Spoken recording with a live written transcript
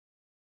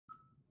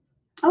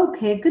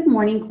Okay, good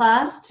morning,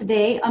 class.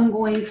 Today I'm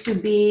going to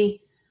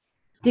be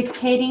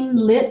dictating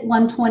Lit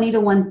 120 to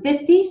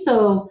 150.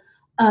 So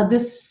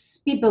this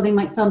speed building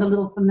might sound a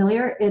little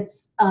familiar.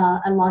 It's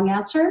a long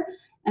answer,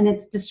 and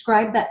it's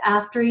describe the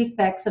after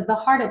effects of the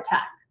heart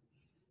attack.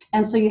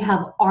 And so you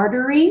have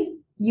artery,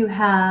 you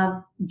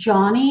have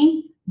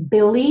Johnny,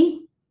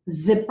 Billy,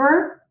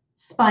 zipper,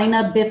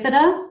 spina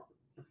bifida.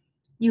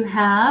 You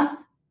have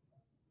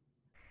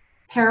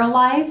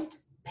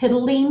paralyzed,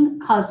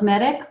 piddling,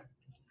 cosmetic,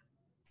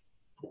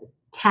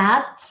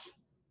 cat.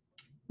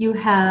 You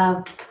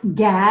have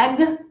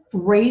gag,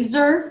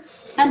 razor,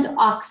 and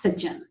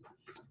oxygen.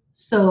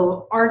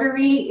 So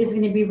artery is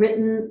going to be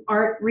written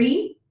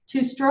artery,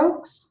 2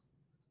 strokes.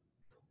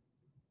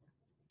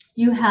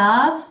 You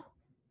have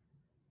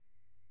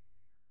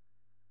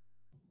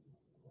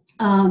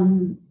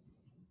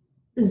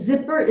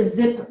zipper is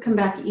zip, come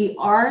back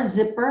ER,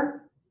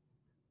 zipper.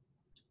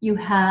 You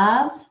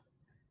have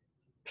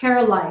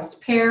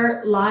paralyzed,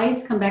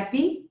 paralyzed, come back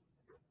D.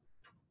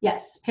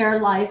 Yes,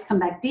 paralyzed, come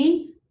back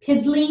D.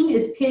 Piddling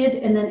is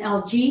pid and then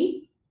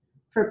LG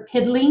for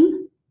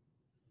piddling.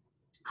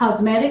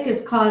 Cosmetic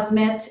is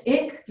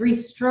cosmetic, 3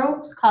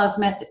 strokes,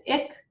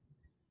 cosmetic.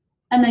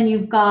 And then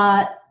you've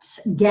got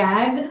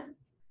gag.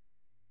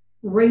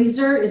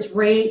 Razor is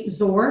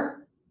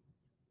razor,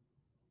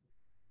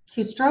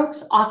 2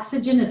 strokes.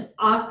 Oxygen is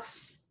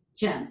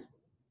oxygen,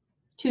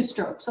 2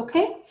 strokes,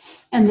 okay?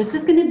 And this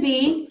is going to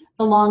be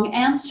the long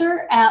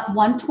answer at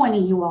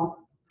 120, you all.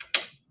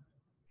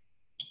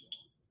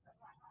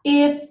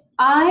 If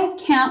I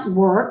can't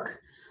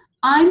work,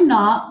 I'm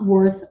not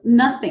worth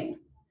nothing.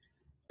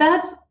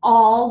 That's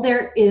all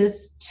there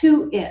is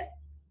to it.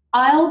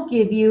 I'll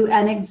give you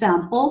an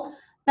example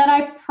that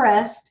I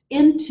pressed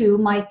into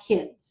my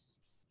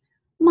kids.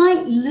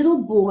 My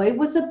little boy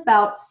was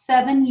about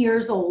 7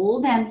 years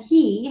old and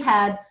he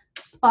had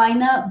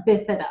spina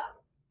bifida.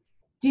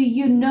 Do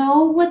you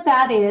know what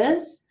that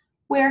is?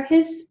 Where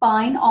his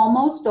spine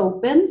almost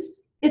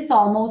opens, it's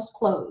almost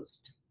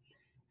closed.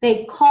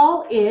 They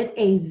call it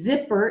a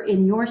zipper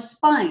in your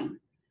spine.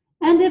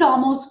 And it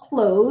almost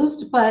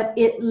closed, but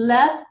it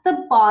left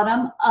the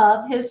bottom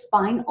of his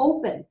spine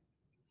open.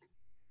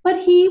 But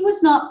he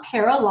was not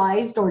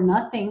paralyzed or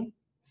nothing.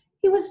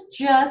 He was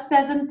just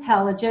as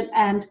intelligent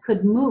and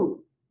could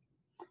move.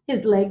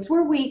 His legs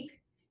were weak.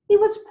 He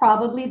was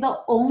probably the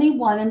only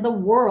one in the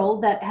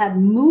world that had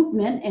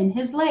movement in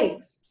his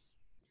legs.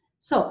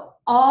 So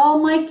all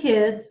my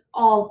kids,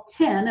 all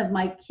 10 of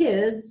my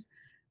kids,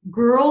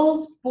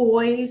 girls,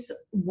 boys,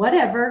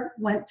 whatever,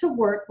 went to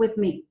work with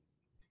me.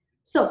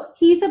 So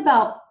he's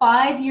about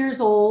 5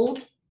 years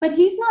old, but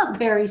he's not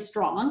very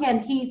strong,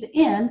 and he's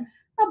in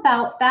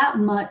about that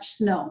much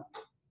snow.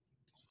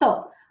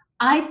 So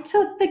I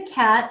took the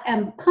cat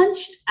and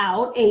punched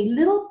out a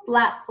little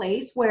flat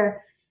place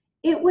where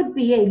it would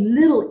be a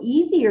little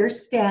easier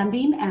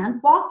standing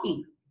and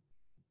walking.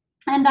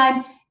 And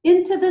I'm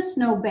into the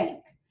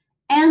snowbank,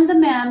 and the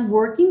man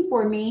working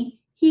for me,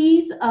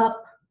 he's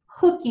up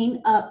hooking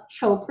up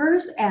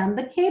chokers and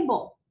the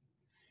cable.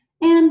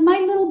 And my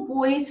little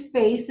boy's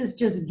face is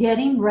just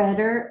getting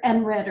redder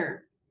and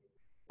redder.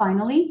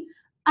 Finally,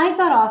 I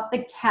got off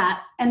the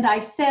cat and I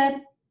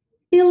said,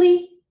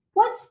 "Billy,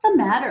 what's the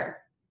matter?"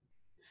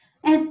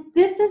 And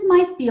this is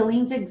my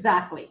feelings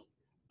exactly.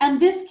 And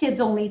this kid's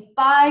only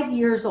 5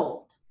 years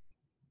old.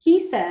 He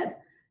said,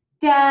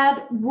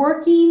 "Dad,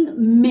 working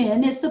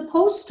men is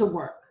supposed to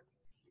work.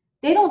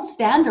 They don't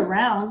stand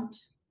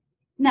around."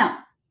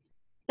 Now,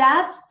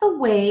 that's the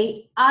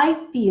way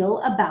I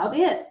feel about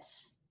it.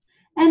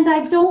 And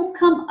I don't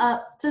come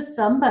up to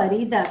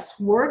somebody that's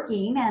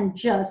working and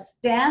just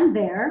stand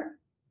there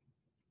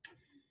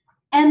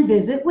and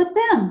visit with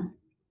them.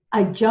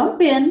 I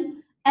jump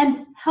in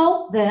and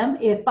help them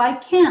if I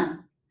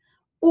can,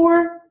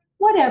 or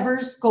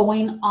whatever's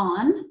going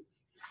on.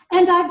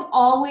 And I've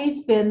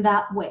always been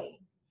that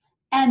way.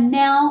 And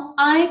now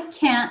I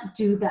can't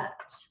do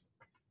that.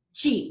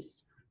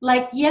 Geez,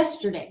 like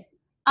yesterday,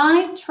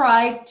 I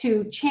tried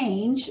to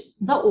change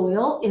the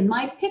oil in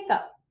my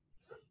pickup.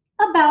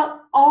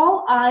 About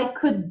all I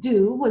could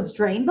do was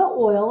drain the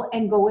oil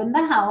and go in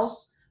the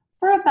house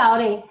for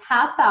about a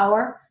half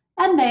hour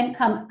and then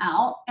come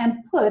out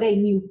and put a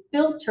new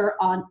filter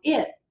on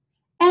it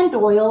and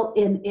oil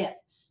in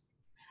it.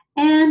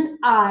 And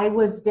I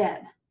was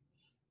dead.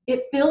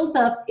 It fills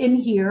up in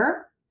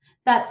here.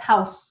 That's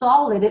how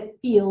solid it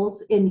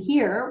feels in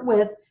here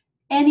with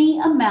any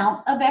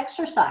amount of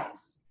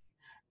exercise.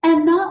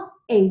 And not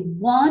a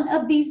one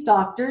of these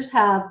doctors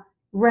have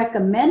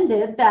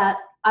recommended that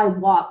I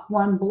walk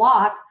 1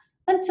 block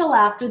until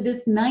after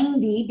this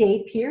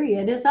 90-day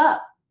period is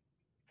up.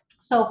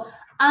 So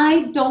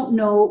I don't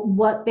know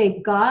what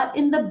they've got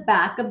in the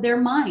back of their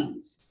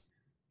minds.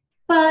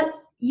 But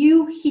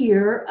you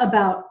hear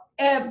about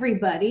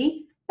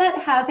everybody that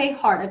has a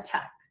heart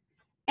attack,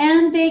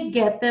 and they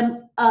get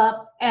them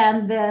up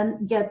and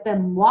then get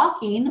them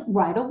walking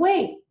right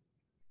away.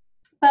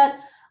 But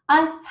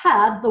I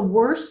had the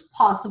worst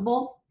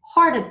possible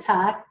heart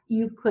attack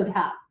you could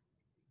have.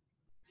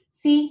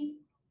 See,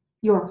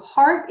 Your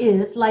heart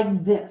is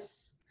like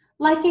this,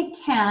 like a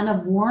can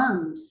of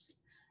worms.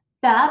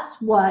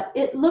 That's what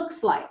it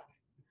looks like.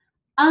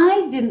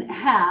 I didn't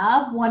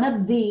have one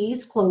of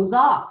these close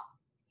off.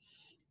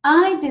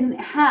 I didn't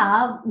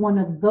have one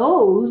of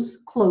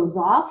those close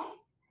off.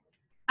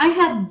 I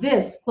had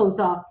this close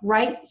off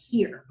right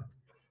here,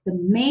 the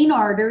main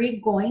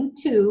artery going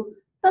to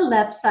the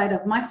left side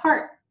of my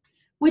heart,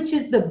 which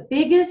is the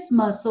biggest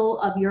muscle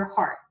of your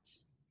heart.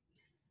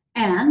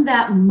 And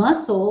that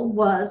muscle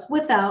was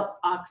without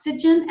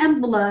oxygen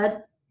and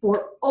blood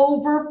for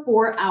over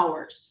 4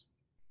 hours.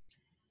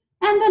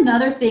 And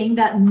another thing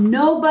that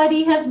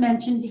nobody has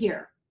mentioned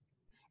here,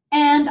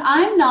 and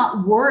I'm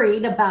not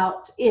worried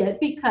about it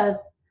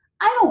because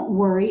I don't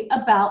worry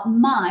about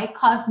my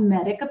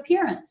cosmetic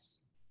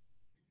appearance.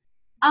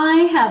 I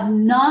have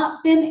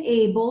not been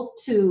able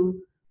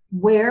to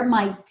wear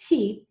my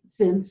teeth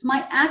since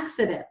my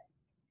accident.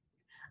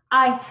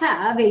 I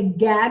have a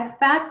gag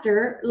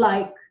factor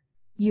like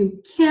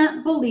you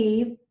can't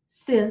believe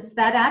since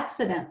that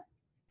accident.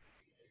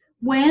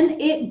 When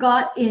it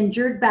got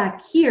injured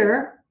back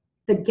here,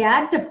 the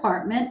gag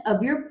department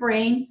of your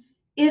brain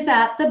is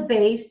at the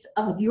base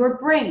of your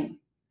brain.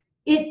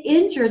 It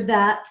injured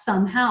that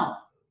somehow.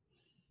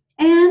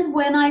 And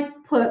when I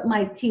put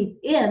my teeth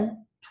in,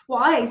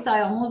 twice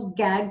I almost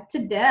gagged to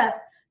death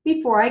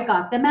before I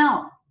got them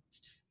out.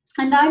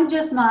 And I'm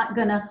just not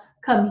gonna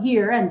come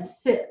here and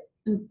sit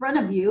in front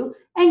of you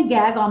and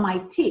gag on my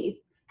teeth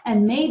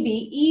and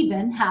maybe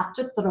even have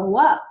to throw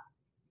up.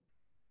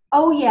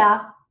 Oh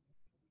yeah.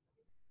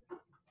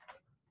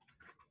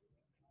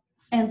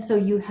 And so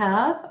you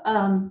have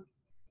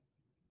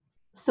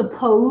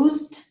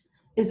supposed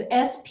is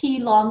SP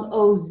long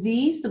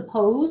OZ,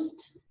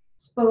 supposed,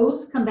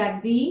 come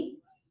back D.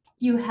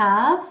 You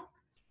have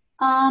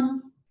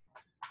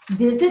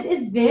visit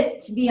is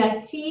VIT,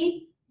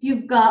 VIT.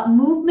 You've got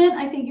movement,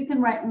 I think you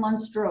can write in one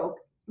stroke.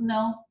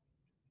 No?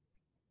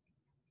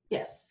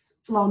 Yes,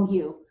 long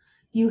U.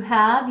 You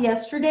have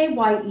yesterday,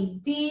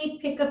 YED,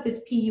 pickup is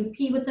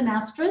PUP with an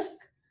asterisk.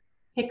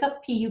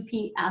 Pickup,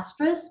 PUP,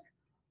 asterisk.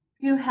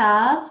 You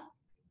have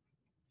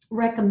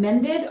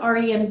recommended,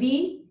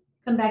 REMD,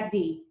 come back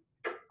D.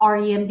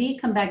 REMD,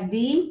 come back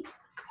D.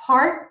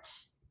 Heart,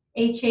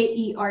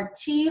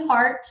 HAERT,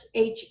 heart,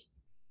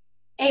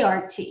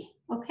 HART,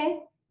 okay?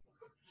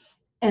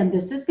 And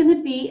this is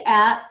gonna be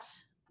at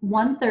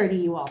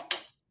 1:30, you all.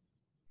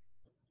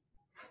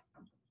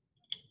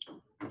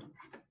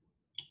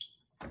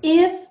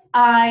 If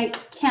I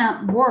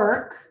can't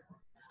work,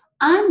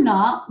 I'm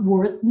not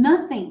worth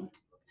nothing.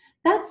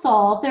 That's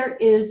all there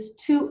is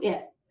to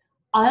it.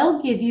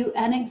 I'll give you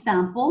an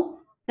example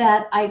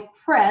that I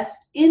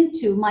pressed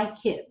into my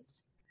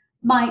kids.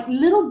 My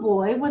little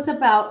boy was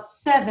about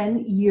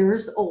 7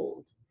 years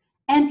old,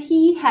 and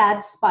he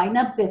had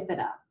spina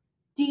bifida.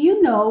 Do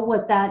you know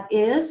what that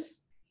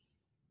is?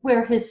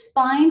 Where his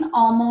spine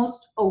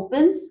almost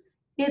opens,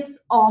 it's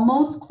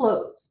almost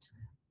closed,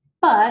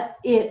 but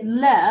it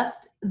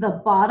left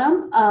the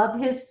bottom of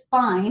his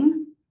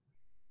spine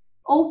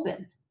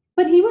open.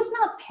 But he was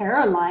not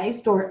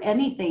paralyzed or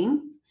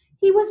anything.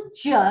 He was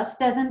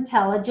just as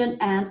intelligent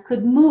and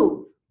could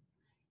move.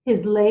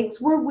 His legs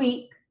were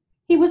weak.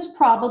 He was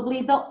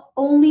probably the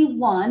only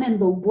one in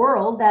the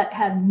world that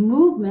had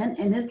movement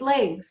in his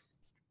legs.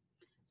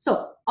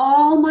 So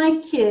all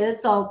my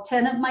kids, all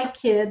 10 of my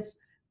kids,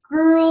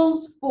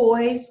 girls,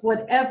 boys,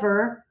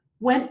 whatever,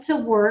 went to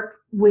work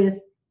with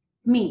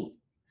me.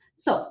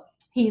 So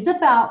he's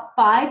about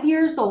 5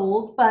 years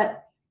old,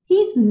 but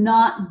he's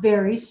not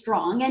very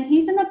strong, and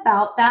he's in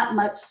about that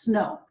much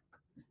snow.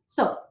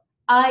 So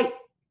I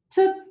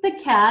took the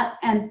cat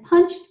and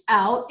punched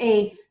out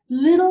a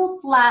little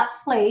flat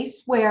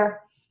place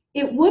where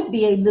it would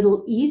be a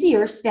little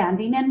easier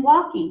standing and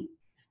walking.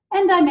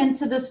 And I'm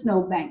into the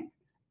snowbank.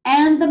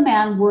 And the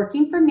man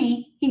working for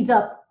me, he's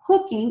up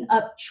hooking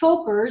up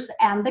chokers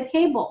and the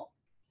cable.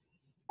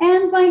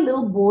 And my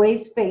little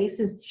boy's face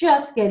is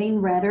just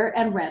getting redder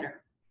and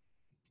redder.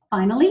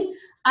 Finally,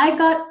 I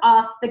got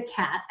off the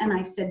cat and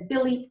I said,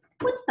 Billy,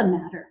 what's the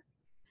matter?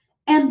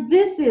 And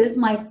this is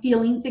my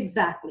feelings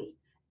exactly.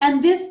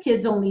 And this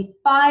kid's only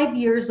 5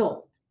 years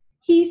old.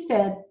 He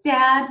said,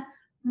 Dad,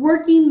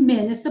 working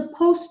men is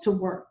supposed to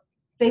work.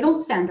 They don't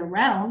stand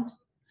around.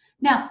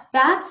 Now,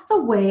 that's the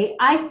way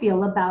I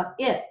feel about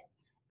it.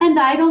 And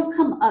I don't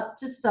come up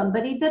to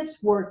somebody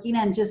that's working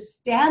and just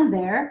stand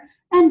there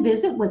and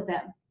visit with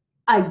them.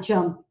 I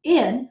jump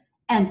in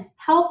and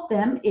help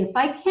them if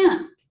I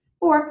can,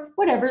 or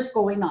whatever's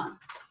going on.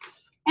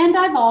 And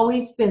I've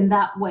always been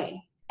that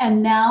way.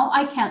 And now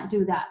I can't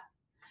do that.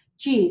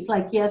 Geez,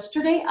 like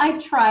yesterday, I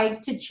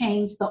tried to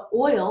change the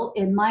oil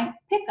in my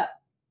pickup.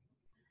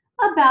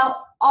 About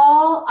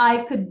all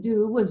I could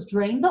do was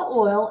drain the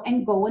oil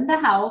and go in the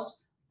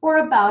house for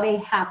about a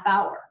half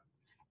hour,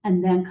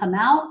 and then come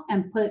out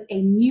and put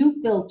a new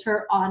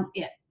filter on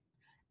it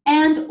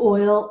and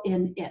oil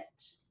in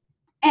it.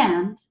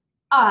 And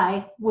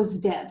I was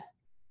dead.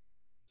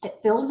 It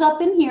fills up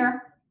in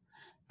here.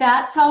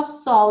 That's how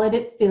solid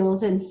it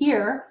fills in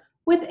here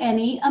with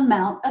any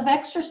amount of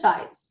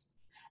exercise.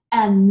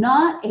 And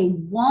not a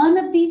one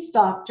of these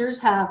doctors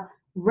have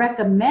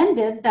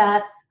recommended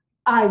that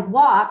I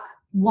walk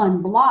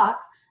 1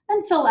 block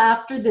until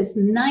after this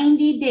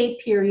 90-day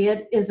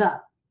period is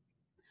up.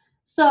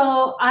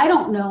 So I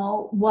don't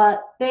know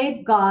what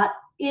they've got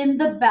in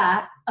the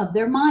back of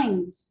their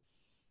minds.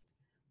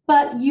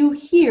 But you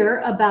hear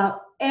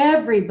about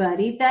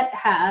everybody that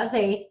has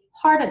a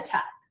heart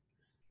attack,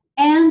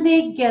 and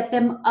they get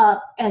them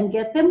up and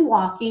get them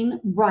walking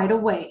right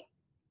away.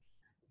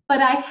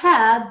 But I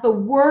had the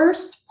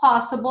worst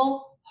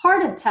possible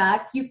heart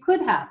attack you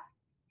could have.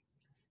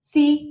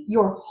 See,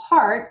 your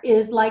heart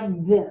is like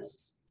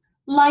this,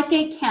 like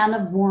a can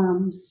of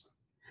worms.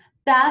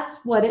 That's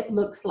what it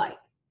looks like.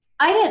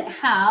 I didn't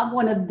have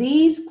one of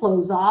these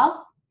clothes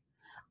off.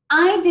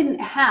 I didn't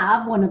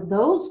have one of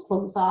those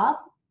clothes off.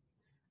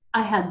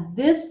 I had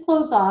this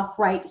clothes off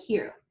right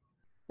here,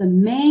 the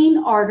main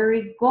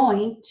artery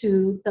going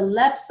to the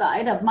left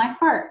side of my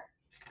heart,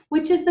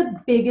 which is the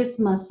biggest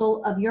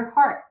muscle of your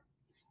heart.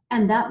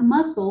 And that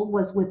muscle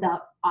was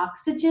without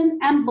oxygen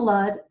and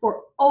blood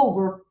for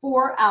over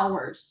 4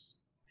 hours.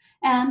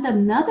 And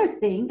another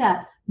thing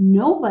that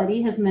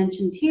nobody has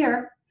mentioned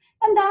here,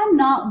 and I'm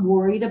not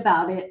worried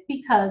about it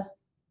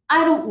because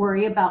I don't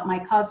worry about my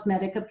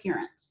cosmetic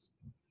appearance.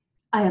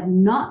 I have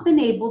not been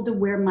able to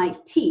wear my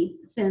teeth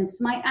since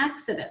my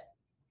accident.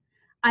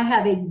 I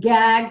have a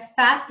gag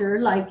factor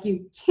like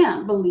you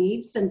can't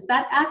believe since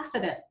that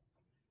accident.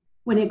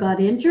 When it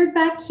got injured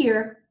back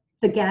here,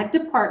 the gag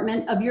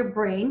department of your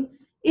brain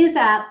is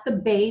at the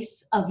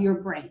base of your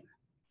brain.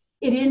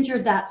 It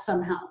injured that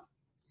somehow.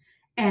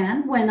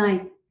 And when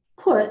I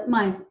put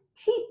my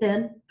teeth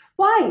in,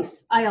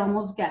 twice I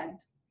almost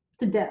gagged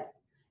to death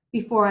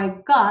before I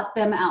got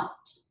them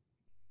out.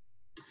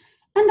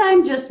 And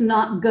I'm just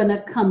not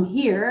gonna come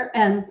here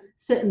and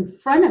sit in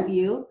front of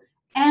you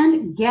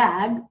and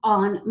gag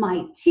on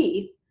my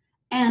teeth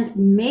and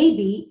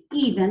maybe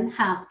even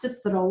have to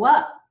throw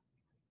up.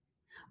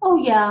 Oh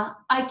yeah,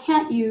 I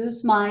can't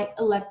use my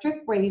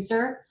electric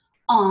razor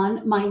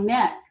on my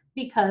neck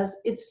because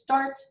it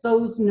starts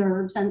those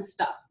nerves and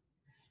stuff.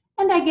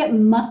 And I get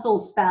muscle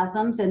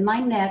spasms in my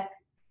neck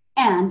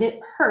and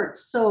it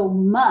hurts so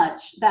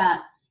much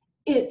that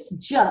it's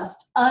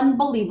just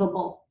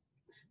unbelievable.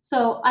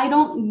 So I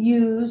don't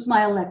use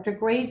my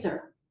electric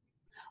razor.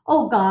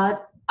 Oh God,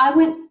 I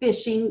went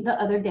fishing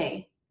the other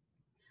day.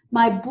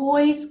 My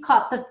boys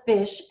caught the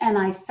fish and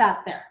I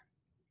sat there.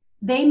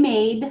 They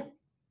made,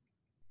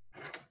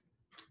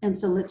 and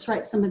so let's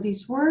write some of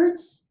these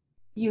words.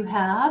 You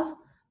have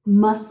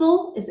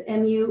muscle is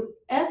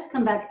M-U-S,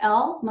 come back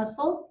L,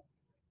 muscle.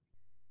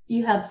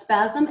 You have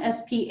spasm,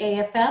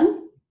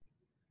 S-P-A-F-M.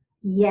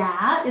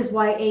 Yeah is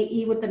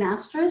Y-A-E with an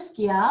asterisk,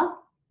 yeah.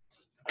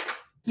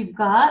 You've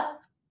got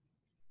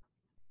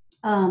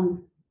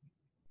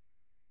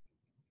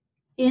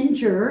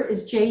injure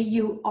is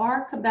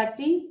J-U-R, come back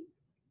D.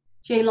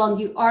 J long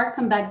U-R,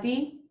 come back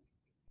D.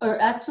 Or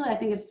actually, I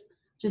think it's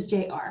just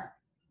J-R.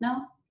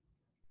 No?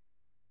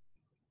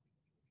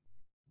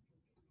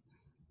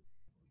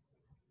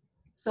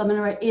 So I'm going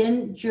to write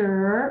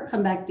injure,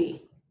 come back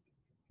D.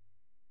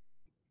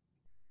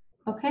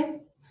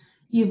 Okay?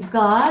 You've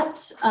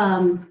got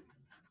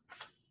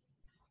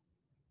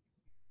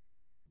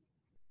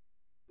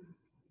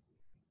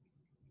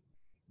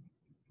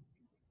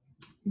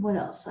what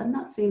else? I'm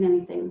not seeing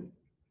anything.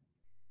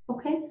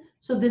 Okay,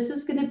 so this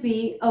is going to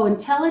be, oh,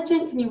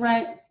 intelligent. Can you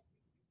write?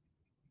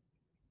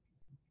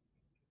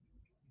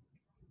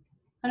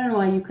 I don't know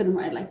why you couldn't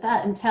write like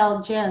that.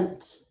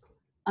 Intelligent.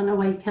 I don't know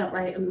why you can't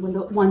write it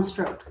with one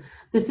stroke.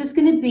 This is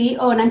going to be,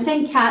 oh, and I'm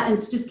saying cat, and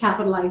it's just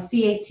capitalized,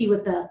 C-A-T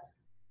with the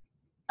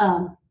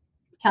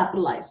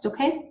capitalized,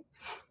 okay?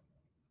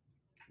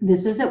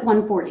 This is at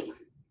 140.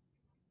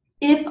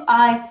 If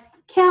I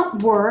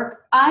can't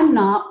work, I'm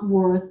not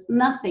worth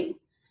nothing.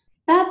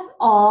 That's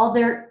all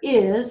there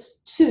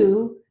is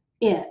to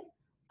it.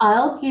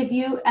 I'll give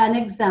you an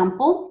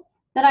example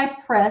that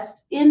I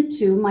pressed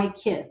into my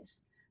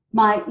kids.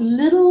 My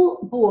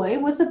little boy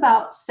was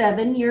about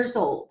 7 years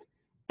old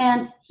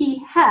and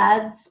he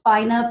had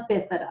spina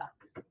bifida.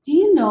 Do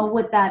you know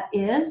what that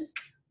is?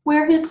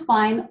 Where his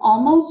spine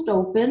almost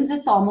opens,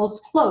 it's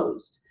almost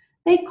closed.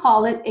 They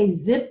call it a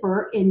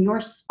zipper in your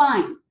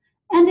spine.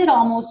 And it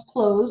almost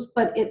closed,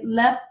 but it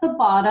left the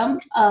bottom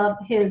of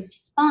his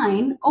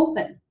spine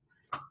open.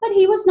 But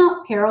he was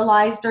not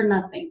paralyzed or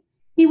nothing.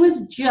 He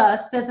was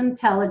just as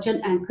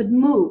intelligent and could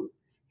move.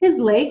 His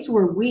legs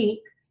were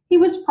weak. He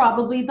was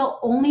probably the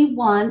only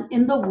one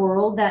in the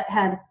world that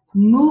had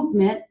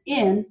movement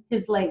in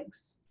his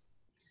legs.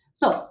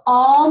 So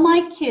all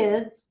my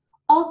kids,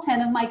 all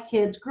 10 of my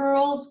kids,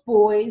 girls,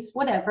 boys,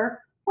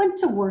 whatever, went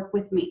to work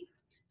with me.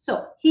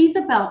 So he's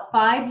about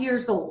 5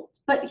 years old,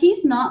 but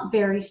he's not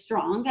very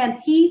strong and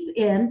he's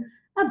in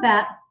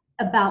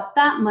about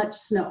that much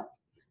snow.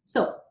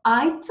 So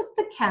I took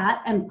the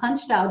cat and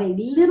punched out a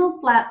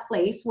little flat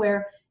place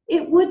where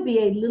it would be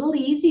a little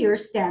easier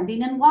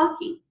standing and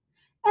walking.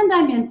 And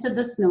I'm into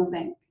the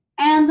snowbank.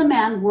 And the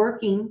man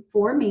working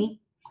for me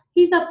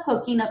He's up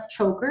hooking up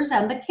chokers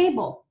and the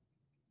cable.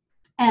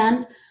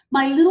 And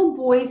my little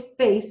boy's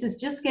face is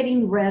just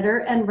getting redder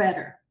and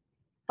redder.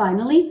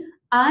 Finally,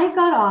 I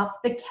got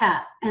off the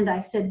cat and I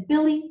said,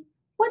 Billy,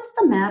 what's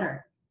the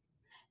matter?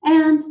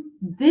 And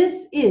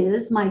this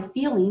is my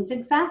feelings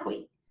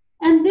exactly.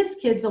 And this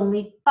kid's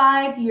only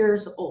 5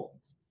 years old.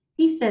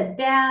 He said,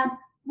 Dad,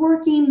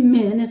 working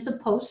men is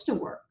supposed to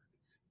work.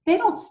 They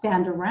don't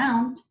stand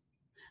around.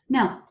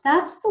 Now,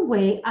 that's the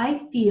way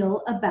I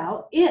feel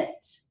about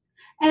it.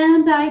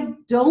 And I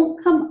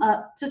don't come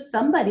up to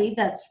somebody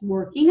that's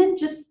working and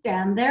just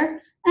stand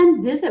there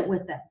and visit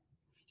with them.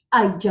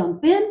 I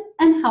jump in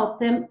and help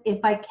them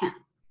if I can,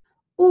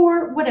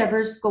 or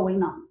whatever's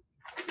going on.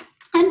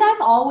 And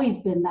I've always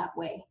been that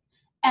way.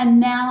 And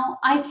now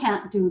I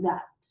can't do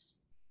that.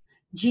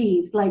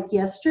 Geez, like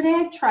yesterday,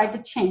 I tried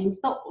to change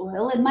the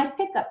oil in my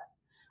pickup.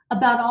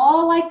 About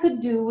all I could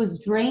do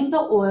was drain the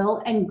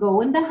oil and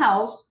go in the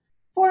house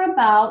for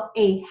about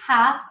a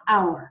half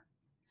hour.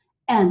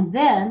 And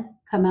then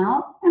come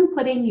out and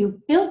put a new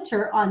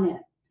filter on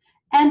it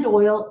and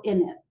oil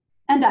in it.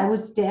 And I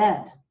was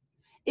dead.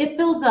 It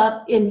fills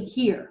up in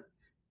here.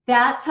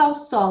 That's how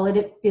solid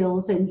it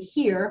fills in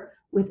here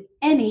with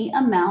any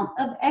amount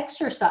of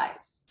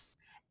exercise.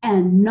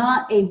 And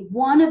not a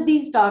one of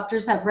these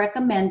doctors have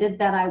recommended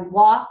that I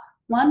walk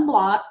 1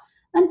 block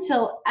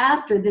until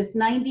after this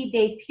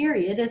 90-day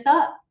period is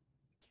up.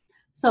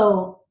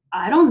 So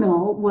I don't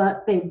know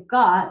what they've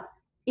got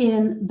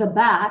in the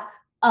back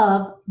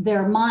of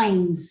their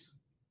minds.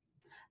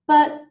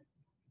 But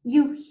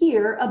you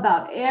hear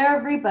about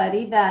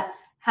everybody that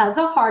has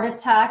a heart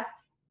attack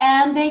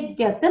and they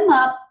get them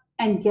up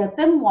and get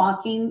them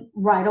walking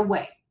right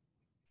away.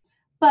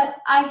 But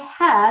I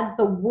had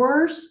the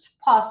worst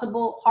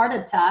possible heart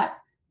attack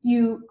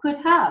you could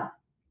have.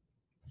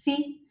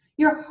 See,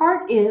 your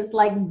heart is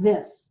like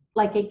this,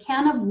 like a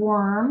can of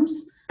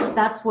worms.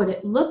 That's what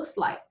it looks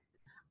like.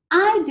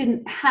 I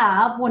didn't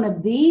have one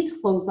of these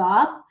close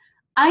off.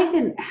 I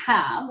didn't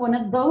have one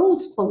of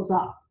those close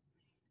off.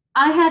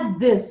 I had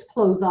this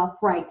close off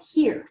right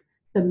here,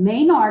 the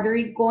main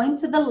artery going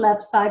to the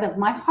left side of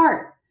my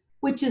heart,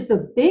 which is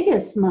the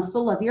biggest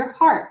muscle of your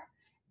heart.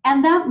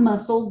 And that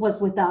muscle was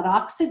without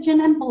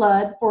oxygen and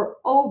blood for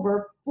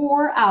over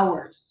 4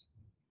 hours.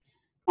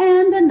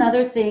 And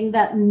another thing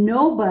that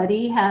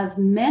nobody has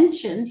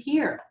mentioned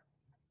here.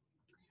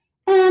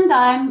 And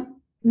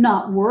I'm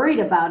not worried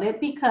about it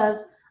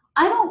because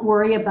I don't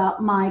worry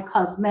about my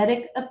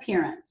cosmetic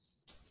appearance.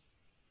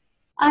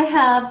 I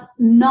have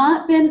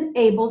not been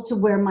able to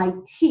wear my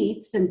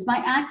teeth since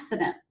my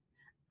accident.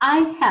 I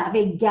have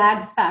a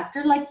gag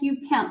factor like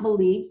you can't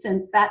believe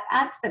since that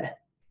accident.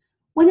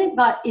 When it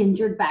got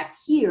injured back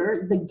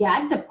here, the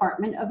gag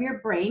department of your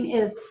brain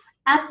is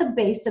at the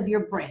base of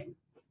your brain.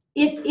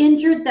 It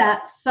injured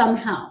that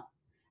somehow.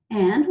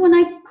 And when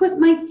I put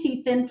my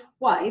teeth in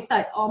twice,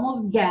 I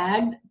almost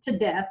gagged to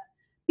death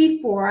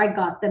before I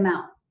got them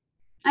out.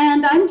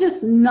 And I'm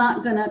just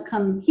not gonna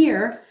come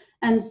here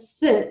and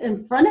sit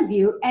in front of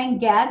you and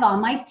gag on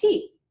my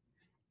teeth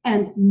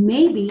and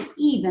maybe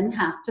even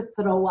have to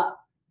throw up.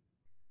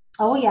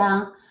 Oh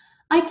yeah,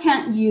 I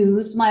can't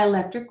use my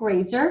electric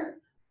razor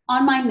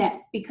on my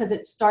neck because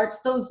it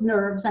starts those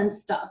nerves and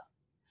stuff.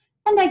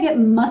 And I get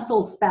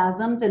muscle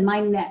spasms in my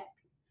neck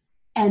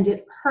and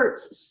it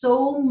hurts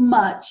so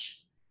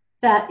much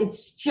that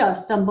it's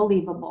just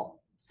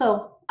unbelievable.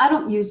 So I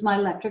don't use my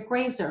electric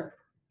razor.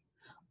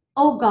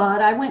 Oh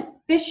God, I went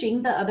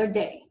fishing the other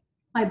day.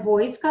 My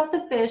boys caught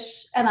the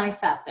fish and I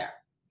sat there.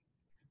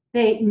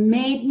 They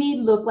made me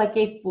look like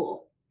a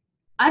fool.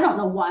 I don't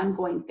know why I'm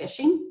going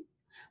fishing.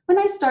 When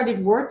I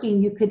started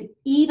working, you could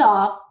eat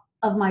off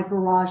of my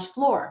garage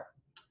floor.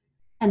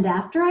 And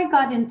after I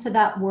got into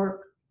that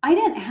work, I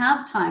didn't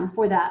have time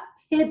for that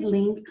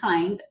piddling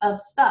kind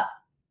of stuff.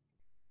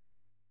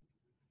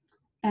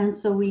 And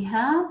so we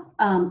have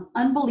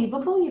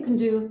unbelievable. You can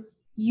do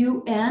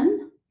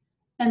UN,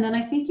 and then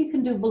I think you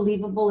can do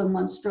believable in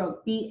one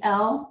stroke.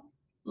 BL,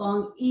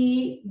 long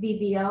E,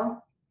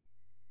 BBL.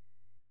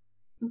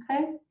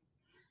 Okay.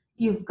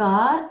 You've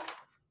got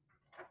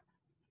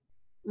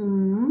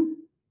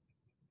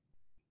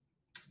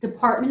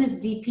department is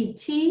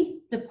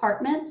DPT,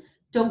 department.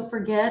 Don't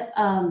forget,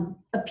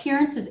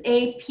 appearance is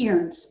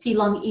appearance, P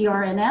long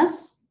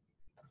ERNS.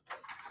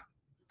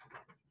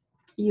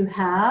 You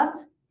have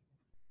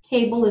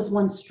cable is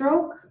one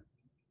stroke.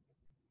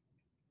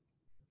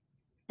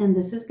 And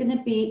this is going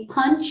to be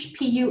punch,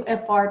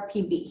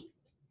 PUFRPB.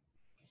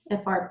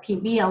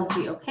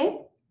 FRPBLG, okay?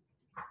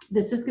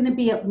 This is going to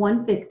be at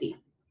 150.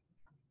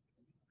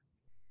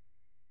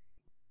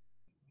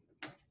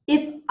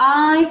 If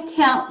I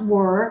can't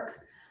work,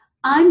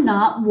 I'm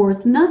not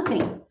worth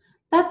nothing.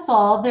 That's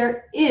all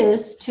there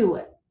is to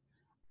it.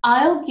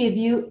 I'll give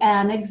you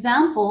an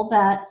example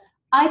that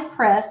I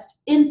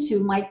pressed into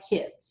my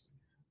kids.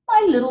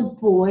 My little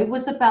boy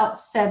was about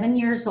 7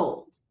 years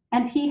old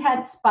and he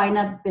had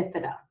spina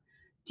bifida.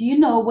 Do you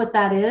know what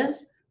that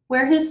is?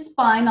 Where his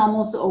spine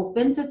almost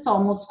opens, it's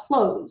almost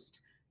closed.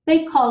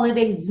 They call it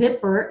a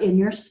zipper in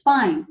your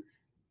spine.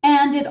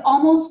 and it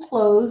almost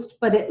closed,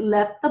 but it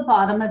left the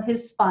bottom of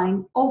his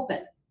spine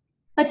open.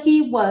 But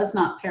he was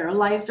not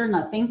paralyzed or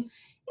nothing.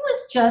 He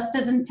was just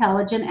as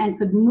intelligent and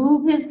could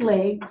move. His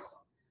legs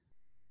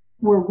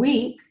were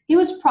weak. He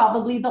was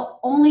probably the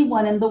only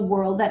one in the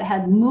world that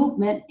had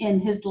movement in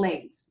his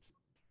legs.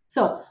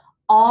 So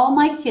all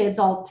my kids,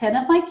 all 10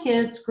 of my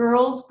kids,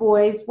 girls,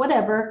 boys,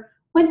 whatever,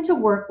 went to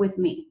work with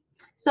me.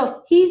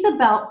 So he's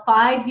about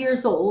 5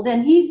 years old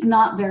and he's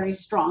not very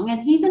strong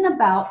and he's in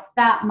about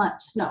that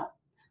much snow.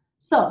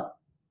 So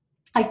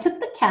I took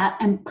the cat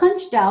and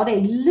punched out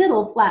a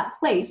little flat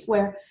place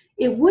where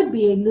it would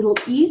be a little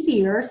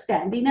easier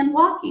standing and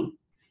walking.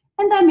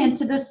 And I'm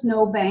into the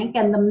snowbank,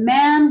 and the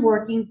man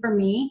working for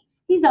me,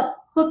 he's up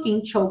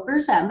hooking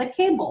chokers and the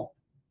cable.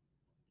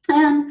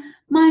 And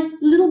my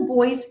little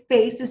boy's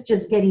face is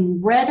just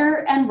getting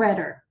redder and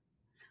redder.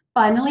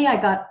 Finally,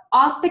 I got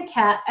off the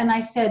cat and I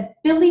said,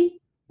 Billy,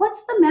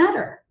 what's the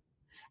matter?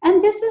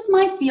 And this is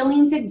my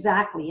feelings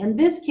exactly. And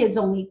this kid's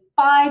only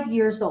 5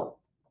 years old.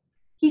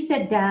 He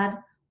said, Dad,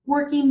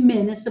 working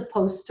men is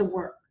supposed to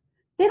work.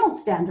 They don't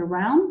stand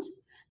around.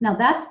 Now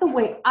that's the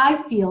way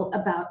I feel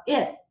about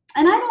it.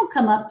 And I don't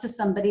come up to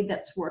somebody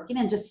that's working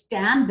and just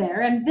stand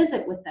there and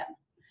visit with them.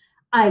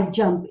 I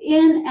jump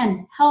in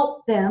and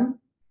help them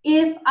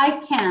if I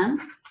can,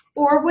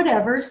 or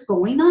whatever's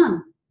going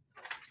on.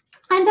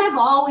 And I've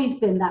always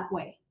been that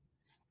way.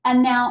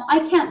 And now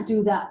I can't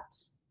do that.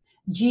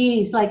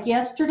 Geez, like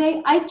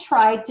yesterday, I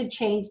tried to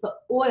change the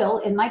oil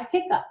in my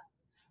pickup.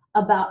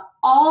 About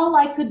all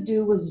I could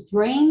do was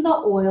drain the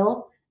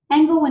oil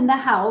and go in the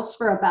house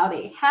for about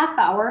a half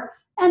hour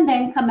and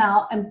then come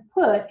out and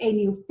put a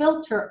new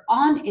filter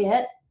on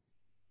it,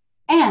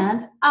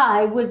 and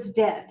I was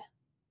dead.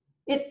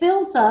 It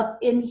fills up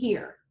in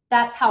here.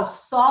 That's how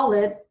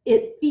solid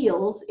it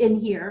feels in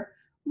here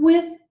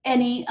with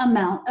any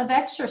amount of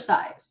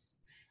exercise.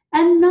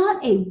 And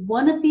not a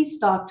one of these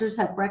doctors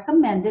have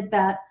recommended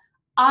that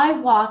I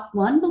walk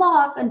 1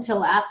 block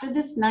until after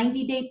this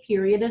 90-day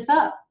period is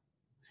up.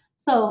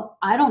 So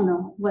I don't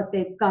know what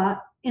they've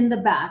got in the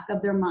back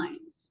of their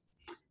minds.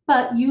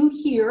 But you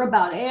hear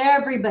about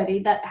everybody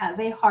that has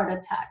a heart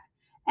attack,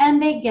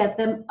 and they get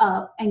them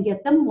up and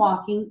get them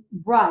walking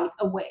right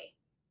away.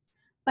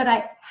 But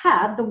I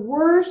had the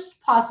worst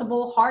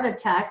possible heart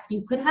attack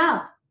you could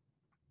have.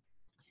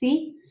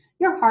 See,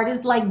 your heart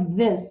is like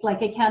this,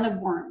 like a can of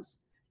worms.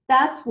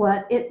 That's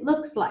what it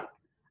looks like.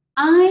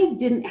 I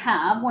didn't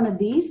have one of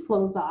these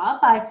clothes off.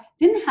 I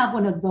didn't have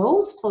one of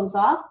those clothes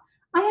off.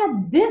 I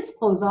had this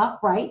clothes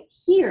off right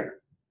here,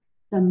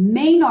 the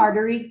main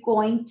artery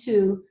going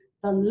to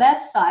the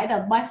left side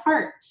of my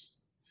heart,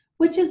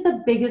 which is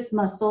the biggest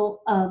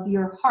muscle of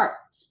your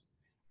heart.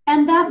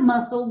 And that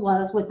muscle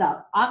was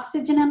without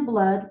oxygen and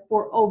blood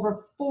for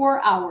over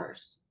 4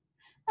 hours.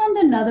 And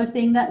another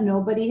thing that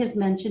nobody has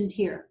mentioned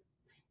here,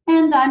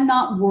 and I'm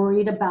not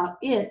worried about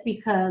it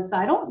because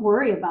I don't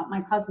worry about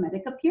my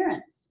cosmetic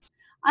appearance.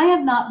 I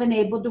have not been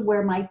able to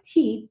wear my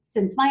teeth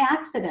since my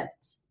accident.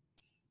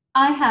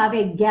 I have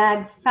a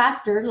gag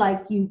factor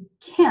like you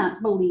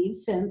can't believe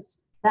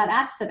since that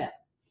accident.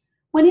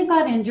 When you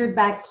got injured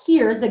back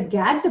here, the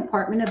gag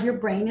department of your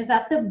brain is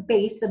at the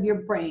base of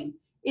your brain.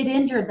 It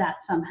injured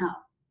that somehow.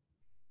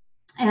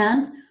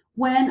 And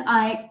when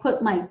I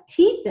put my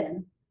teeth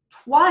in,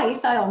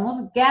 twice I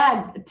almost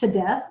gagged to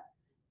death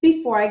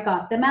before I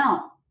got them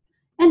out.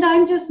 And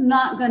I'm just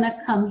not going to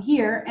come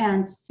here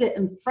and sit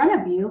in front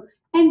of you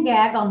and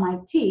gag on my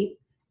teeth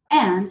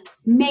and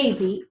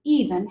maybe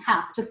even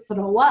have to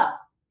throw up.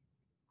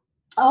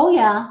 Oh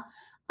yeah,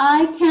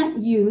 I can't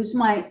use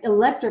my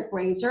electric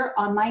razor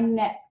on my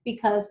neck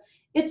because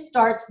it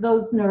starts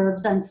those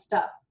nerves and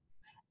stuff.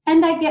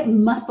 And I get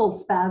muscle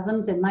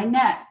spasms in my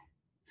neck.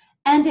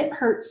 And it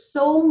hurts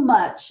so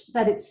much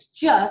that it's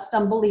just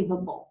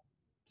unbelievable.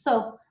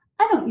 So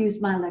I don't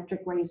use my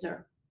electric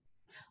razor.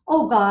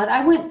 Oh God,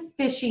 I went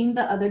fishing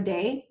the other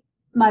day.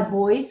 My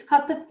boys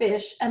caught the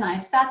fish and I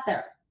sat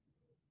there.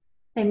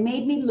 They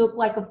made me look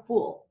like a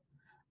fool.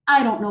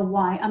 I don't know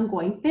why I'm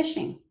going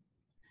fishing.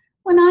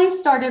 When I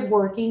started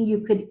working, you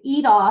could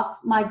eat off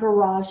my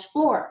garage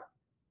floor.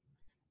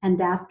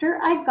 And after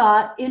I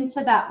got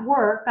into that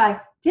work,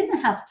 I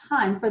didn't have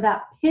time for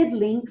that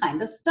piddling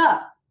kind of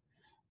stuff.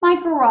 My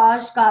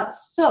garage got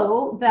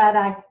so that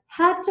I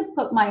had to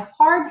put my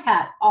hard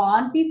hat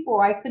on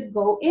before I could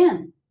go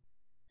in.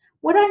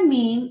 What I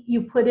mean,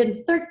 you put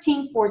in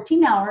 13,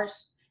 14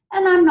 hours,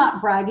 and I'm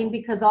not bragging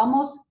because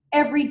almost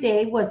every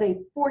day was a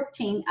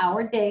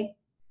 14-hour day.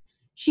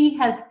 She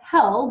has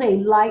held a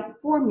light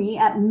for me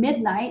at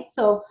midnight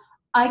so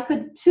I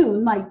could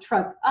tune my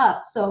truck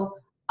up so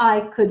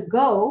I could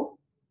go.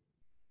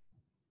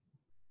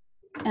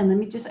 And let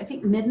me just, I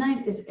think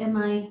midnight is in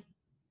my,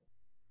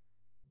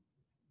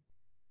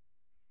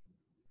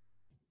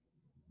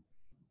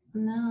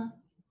 no.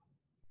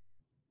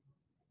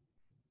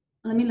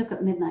 Let me look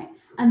at midnight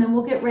and then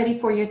we'll get ready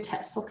for your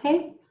test,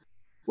 okay?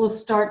 We'll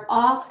start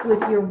off with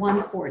your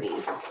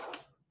 140s.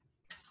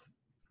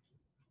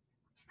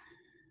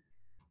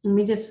 Let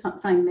me just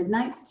find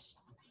midnight.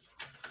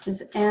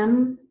 Is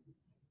M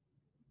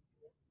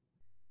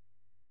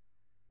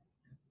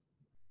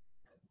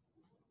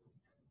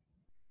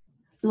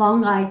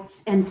long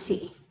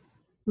I-N-T,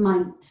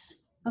 might,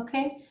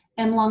 okay?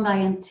 M long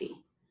I-N-T.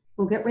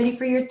 We'll get ready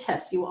for your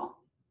test, you all.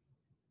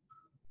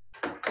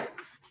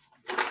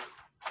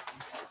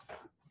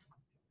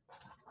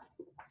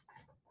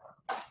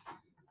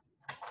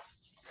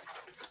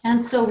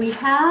 And so we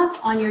have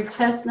on your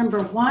test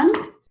number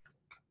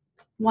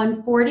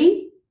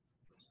 140,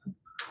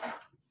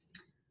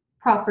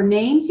 proper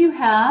names you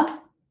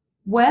have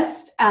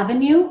West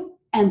Avenue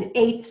and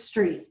 8th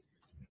Street.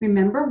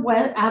 Remember,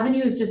 West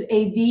Avenue is just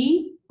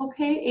AV,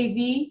 okay,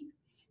 AV.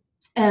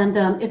 And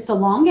it's a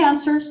long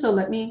answer, so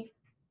let me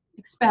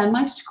expand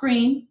my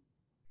screen.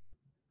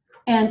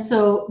 And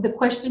so the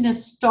question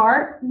is,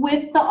 start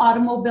with the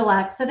automobile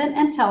accident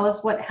and tell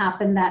us what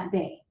happened that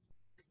day.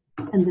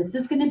 And this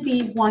is going to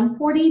be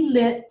 140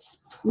 lit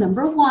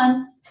number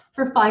 1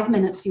 for 5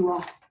 minutes, you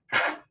all.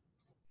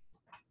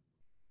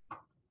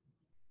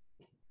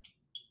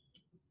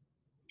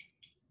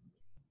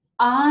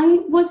 I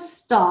was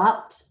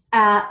stopped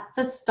at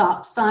the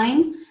stop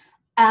sign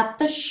at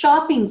the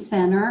shopping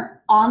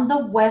center on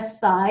the west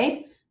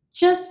side,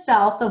 just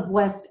south of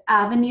West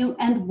Avenue,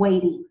 and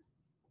waiting.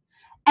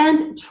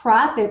 And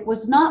traffic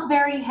was not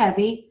very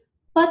heavy,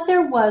 but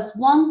there was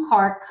one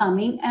car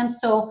coming, and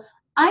so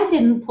I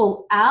didn't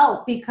pull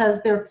out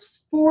because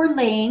there's 4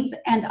 lanes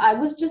and I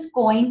was just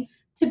going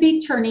to be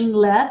turning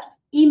left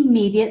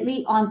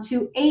immediately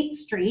onto 8th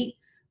Street,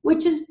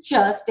 which is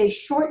just a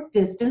short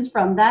distance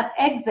from that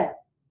exit.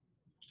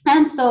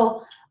 And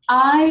so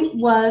I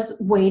was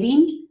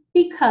waiting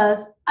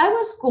because I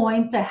was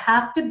going to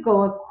have to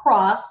go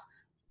across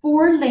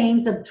 4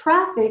 lanes of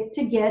traffic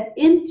to get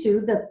into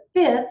the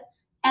 5th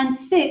and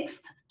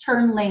 6th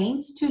turn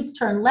lanes to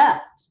turn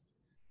left.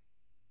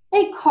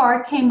 A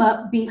car came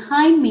up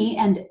behind me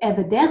and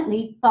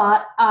evidently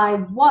thought I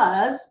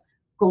was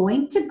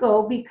going to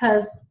go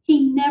because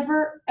he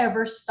never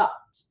ever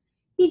stopped.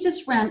 He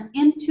just ran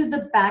into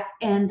the back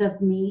end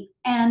of me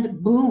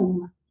and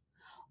boom.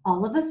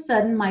 All of a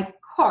sudden my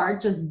car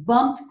just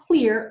bumped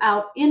clear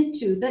out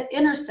into the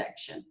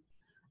intersection.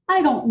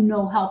 I don't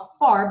know how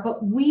far,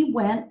 but we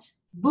went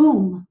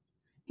boom.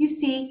 You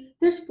see,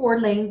 there's 4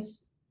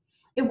 lanes.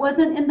 It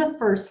wasn't in the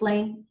first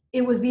lane.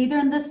 It was either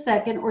in the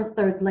 2nd or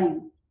 3rd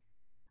lane.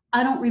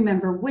 I don't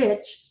remember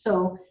which,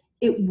 so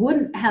it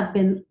wouldn't have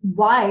been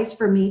wise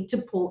for me to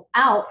pull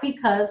out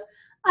because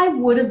I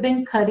would have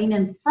been cutting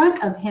in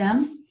front of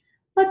him,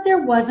 but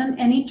there wasn't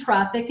any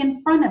traffic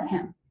in front of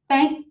him.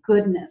 Thank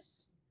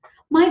goodness.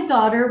 My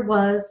daughter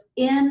was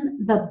in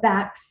the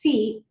back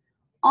seat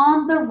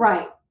on the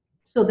right,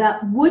 so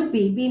that would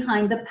be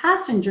behind the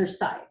passenger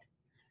side.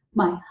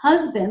 My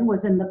husband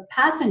was in the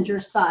passenger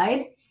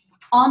side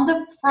on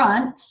the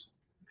front,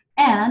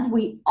 and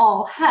we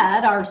all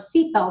had our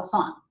seatbelts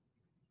on.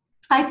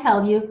 I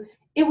tell you,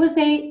 it was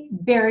a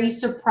very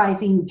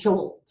surprising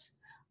jolt.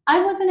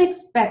 I wasn't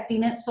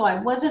expecting it, so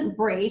I wasn't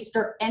braced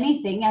or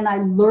anything, and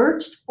I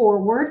lurched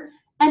forward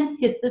and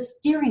hit the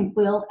steering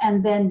wheel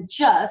and then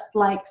just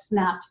like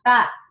snapped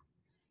back.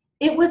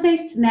 It was a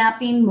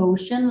snapping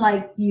motion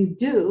like you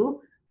do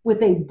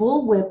with a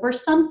bullwhip or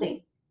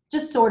something,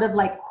 just sort of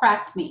like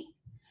cracked me.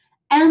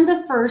 And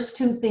the first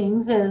 2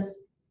 things is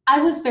I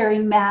was very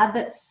mad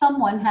that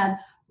someone had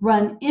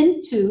run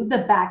into the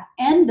back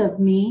end of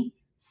me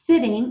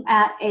sitting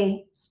at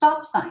a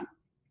stop sign.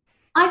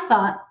 I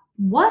thought,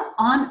 what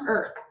on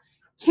earth?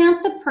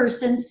 Can't the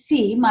person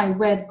see my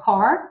red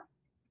car?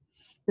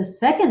 The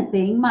second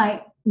thing,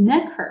 my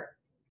neck hurt.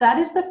 That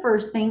is the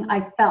first thing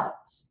I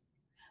felt.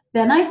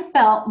 Then I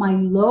felt my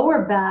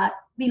lower back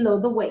below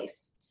the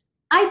waist.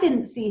 I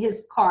didn't see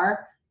his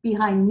car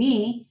behind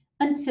me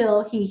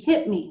until he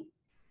hit me.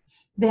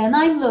 Then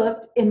I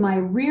looked in my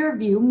rear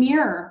view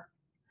mirror.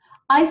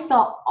 I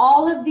saw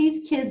all of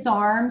these kids'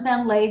 arms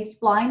and legs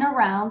flying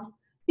around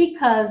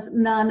because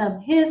none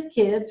of his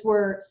kids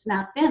were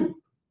snapped in.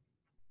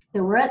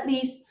 There were at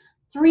least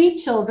 3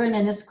 children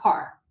in his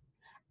car.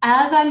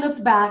 As I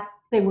looked back,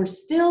 they were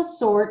still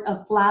sort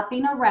of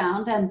flapping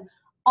around, and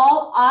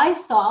all I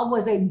saw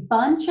was a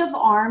bunch of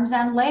arms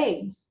and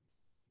legs,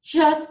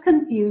 just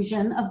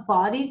confusion of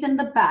bodies in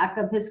the back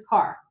of his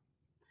car.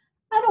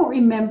 I don't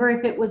remember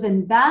if it was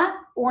in back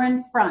or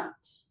in front.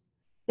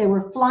 They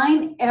were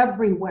flying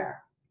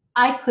everywhere.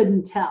 I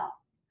couldn't tell.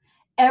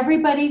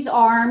 Everybody's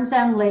arms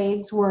and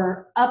legs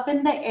were up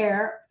in the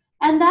air,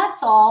 and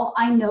that's all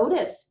I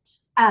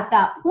noticed at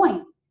that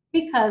point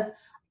because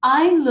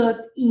I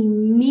looked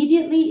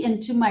immediately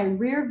into my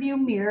rear view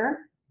mirror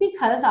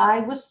because I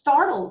was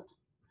startled.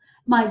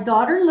 My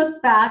daughter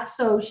looked back,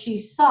 so she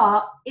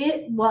saw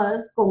it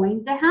was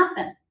going to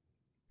happen.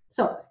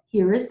 So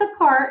here is the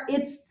car.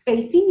 It's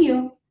facing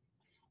you.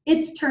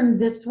 It's turned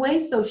this way,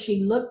 so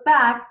she looked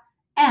back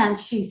and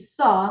she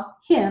saw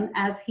him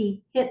as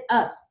he hit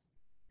us.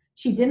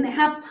 She didn't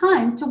have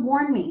time to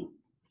warn me.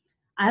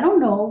 I don't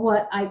know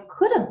what I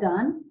could have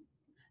done.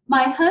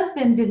 My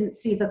husband didn't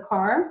see the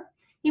car.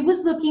 He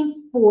was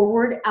looking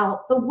forward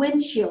out the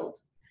windshield.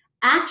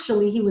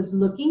 Actually, he was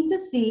looking to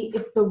see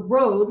if the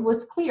road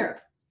was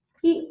clear.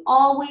 He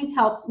always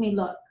helps me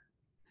look.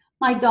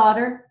 My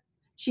daughter,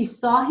 She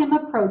saw him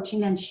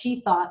approaching and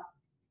she thought,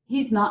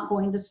 he's not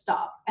going to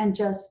stop. And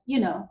just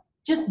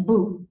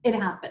boom, it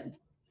happened.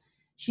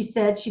 She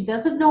said she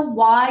doesn't know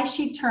why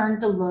she turned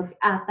to look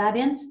at that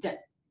instant.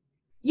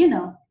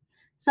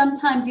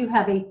 Sometimes you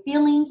have a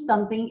feeling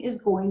something is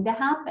going to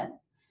happen.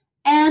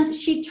 And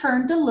she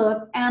turned to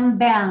look and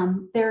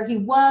bam, there he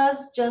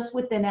was just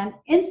within an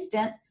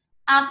instant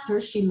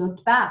after she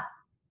looked back.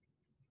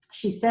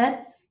 She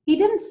said he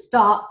didn't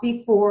stop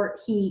before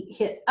he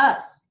hit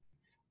us.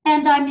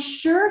 And I'm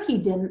sure he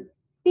didn't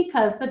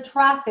because the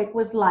traffic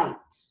was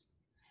light.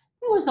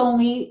 There was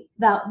only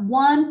that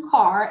one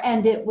car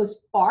and it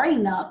was far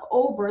enough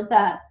over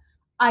that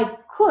I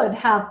could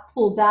have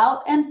pulled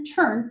out and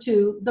turned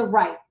to the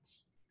right.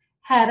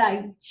 Had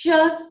I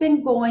just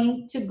been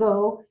going to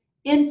go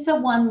into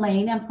one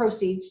lane and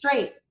proceed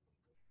straight.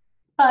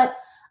 But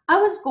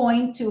I was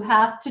going to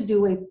have to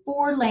do a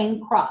 4-lane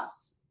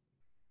cross.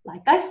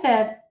 Like I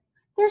said,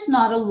 there's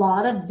not a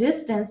lot of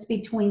distance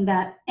between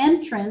that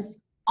entrance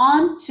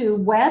onto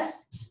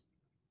West.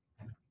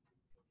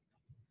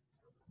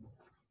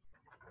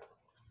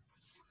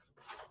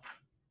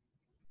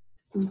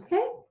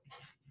 Okay,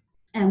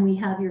 and we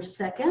have your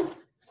second,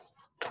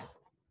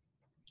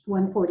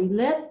 140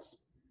 lit.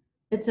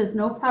 It says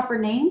no proper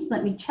names.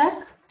 Let me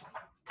check.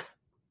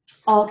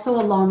 Also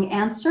a long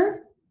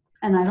answer,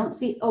 and I don't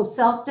see,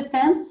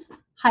 self-defense,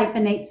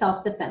 hyphenate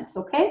self-defense,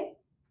 okay?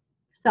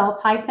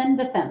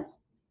 Self-defense.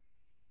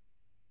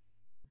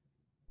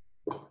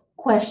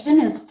 Question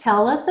is,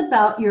 tell us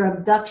about your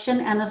abduction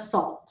and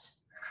assault.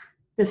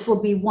 This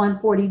will be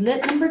 140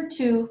 lit number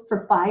 2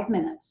 for 5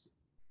 minutes.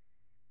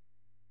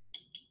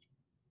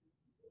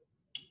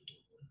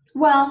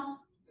 Well,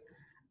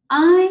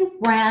 I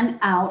ran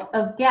out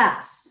of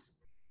gas.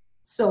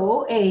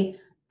 So a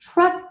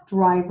truck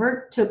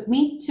driver took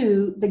me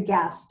to the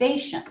gas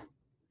station.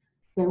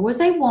 There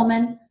was a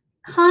woman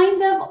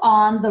kind of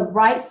on the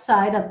right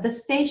side of the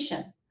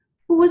station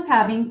who was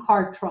having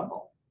car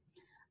trouble.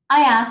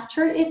 I asked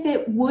her if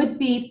it would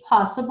be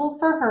possible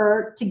for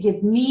her to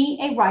give me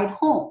a ride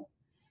home.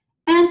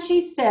 And she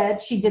said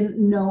she didn't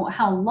know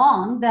how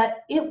long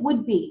that it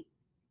would be.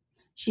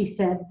 She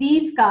said,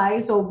 these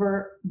guys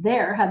over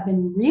there have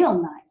been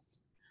real nice.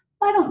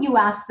 Why don't you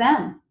ask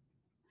them?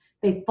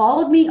 They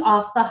followed me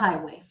off the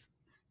highway.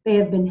 They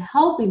have been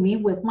helping me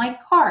with my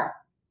car.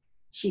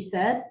 She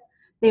said,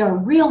 they are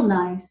real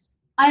nice.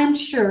 I am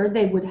sure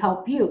they would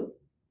help you.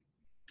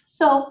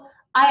 So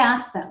I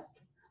asked them.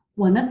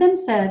 One of them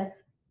said,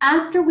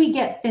 after we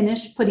get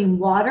finished putting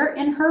water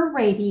in her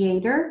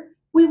radiator,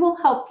 we will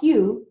help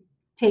you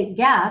take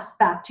gas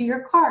back to your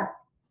car.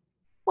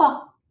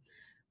 Well,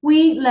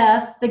 we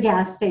left the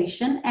gas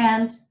station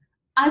and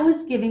I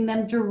was giving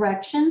them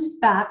directions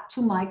back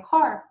to my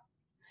car.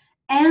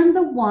 And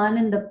the one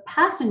in the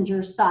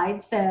passenger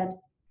side said,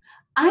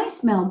 I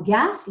smell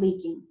gas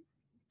leaking.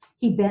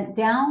 He bent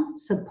down,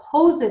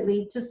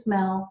 supposedly to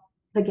smell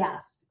the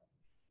gas.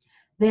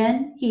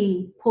 Then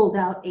he pulled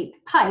out a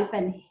pipe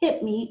and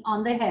hit me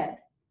on the head.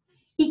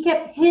 He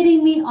kept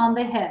hitting me on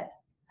the head.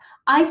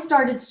 I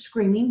started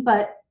screaming,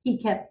 but he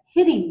kept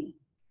hitting me.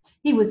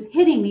 He was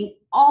hitting me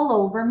all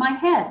over my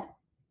head.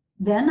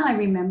 Then I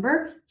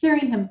remember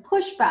hearing him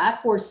push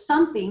back or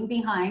something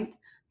behind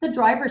the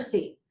driver's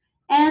seat.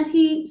 And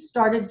he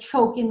started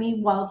choking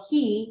me while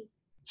he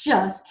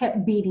just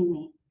kept beating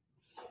me.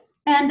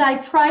 And I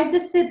tried to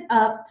sit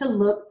up to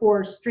look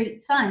for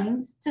street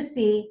signs to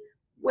see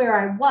where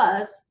I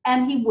was,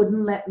 and he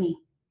wouldn't let me.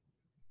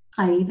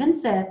 I even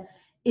said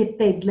if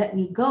they'd let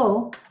me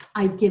go,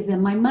 I'd give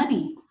them my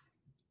money.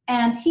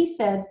 And he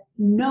said,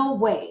 no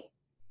way.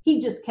 He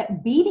just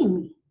kept beating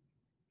me.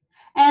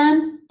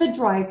 And the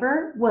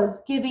driver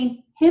was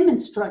giving him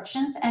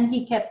instructions, and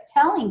he kept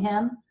telling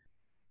him,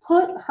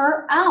 put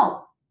her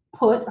out,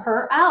 put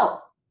her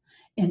out.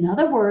 In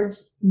other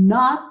words,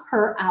 knock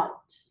her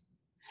out.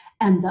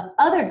 And the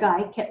other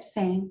guy kept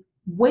saying,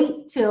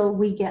 wait till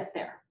we get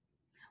there.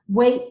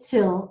 Wait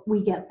till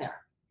we get there.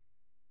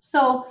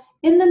 So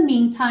in the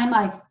meantime,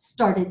 I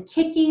started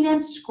kicking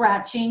and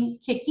scratching,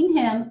 kicking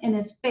him in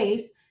his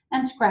face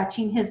and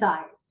scratching his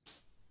eyes.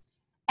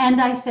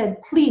 And I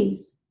said,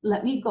 please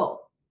let me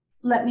go.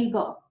 Let me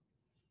go.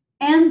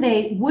 And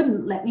they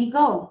wouldn't let me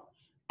go.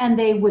 And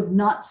they would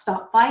not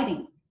stop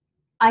fighting.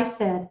 I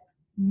said,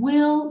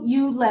 will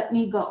you let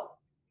me go?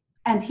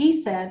 And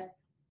he said,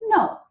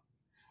 no.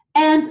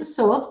 And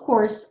so, of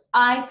course,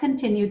 I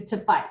continued to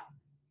fight.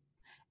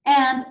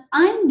 And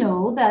I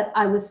know that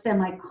I was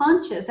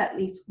semi-conscious at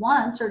least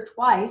once or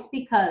twice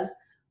because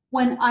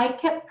when I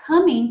kept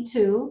coming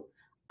to,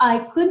 I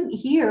couldn't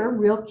hear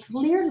real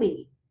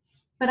clearly.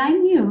 But I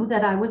knew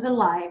that I was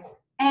alive.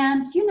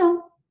 And,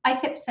 I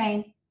kept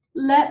saying,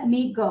 let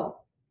me go.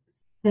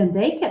 Then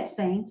they kept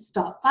saying,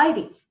 stop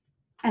fighting.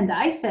 And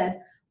I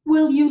said,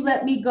 will you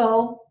let me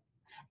go?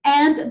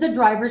 And the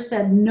driver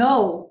said,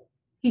 no.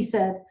 He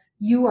said,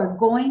 you are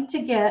going to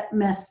get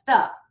messed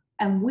up,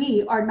 and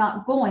we are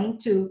not going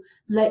to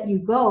let you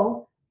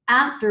go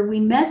after we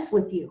mess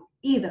with you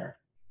either.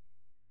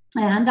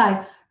 And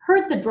I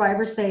heard the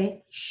driver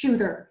say,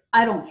 shoot her.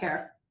 I don't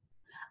care.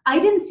 I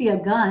didn't see a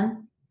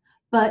gun,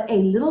 but a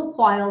little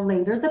while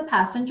later, the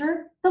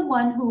passenger, the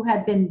one who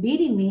had been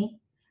beating me,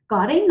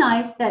 got a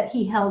knife that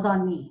he held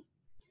on me.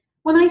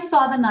 When I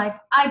saw the knife,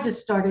 I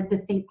just started to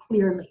think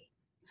clearly.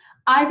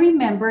 I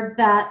remembered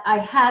that I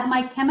had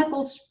my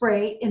chemical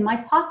spray in my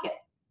pocket,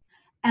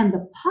 and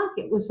the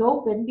pocket was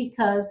open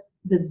because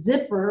the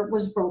zipper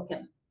was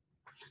broken.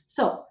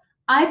 So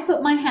I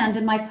put my hand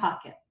in my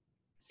pocket.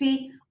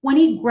 See, when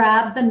he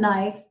grabbed the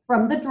knife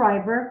from the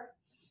driver,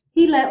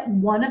 he let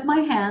one of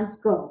my hands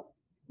go,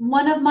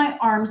 one of my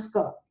arms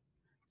go.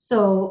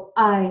 So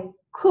I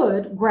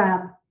could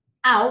grab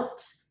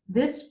out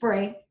this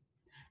spray,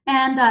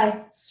 and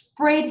I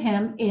sprayed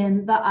him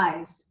in the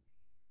eyes.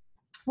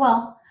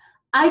 Well,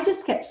 I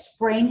just kept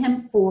spraying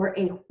him for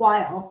a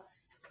while,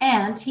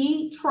 and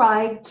he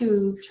tried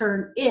to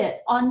turn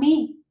it on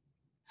me.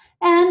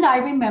 And I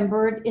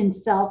remembered in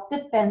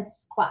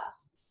self-defense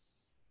class,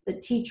 the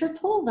teacher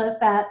told us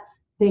that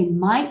they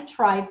might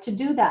try to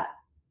do that.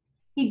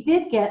 He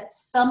did get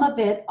some of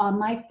it on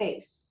my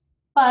face,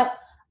 but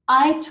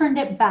I turned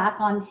it back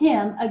on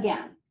him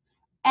again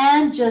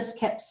and just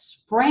kept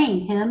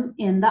spraying him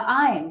in the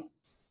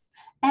eyes.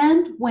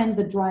 And when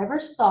the driver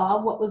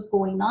saw what was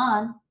going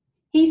on,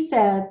 he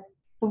said,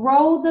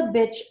 "Throw the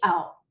bitch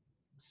out."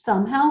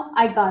 Somehow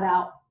I got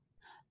out,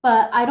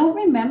 but I don't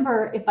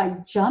remember if I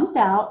jumped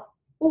out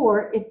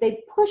or if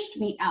they pushed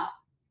me out.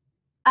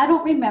 I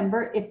don't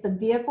remember if the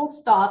vehicle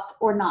stopped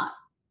or not.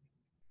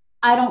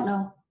 I don't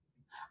know.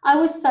 I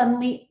was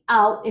suddenly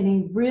out in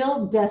a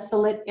real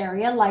desolate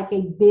area like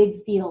a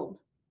big field.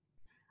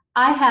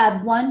 I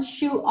had one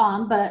shoe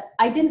on, but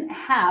I didn't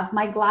have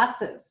my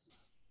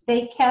glasses.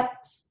 They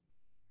kept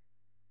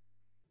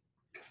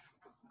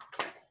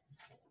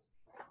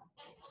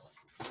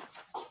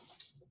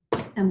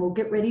and we'll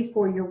get ready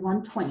for your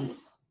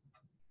 120s.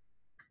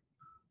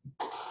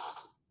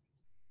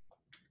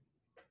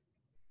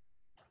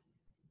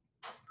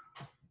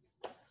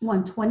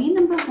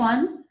 Number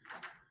 1,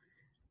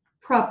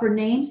 proper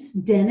names: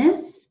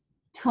 Dennis,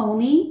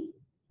 Tony,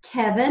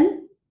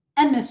 Kevin,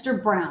 and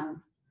Mr.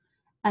 Brown.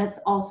 And it's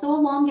also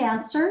a long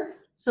answer.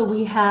 So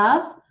we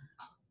have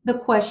the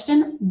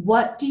question,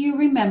 what do you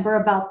remember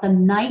about the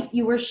night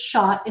you were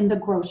shot in the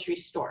grocery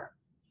store?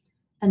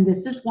 And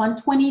this is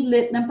 120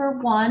 lit number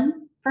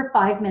 1 for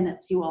 5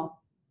 minutes, you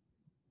all.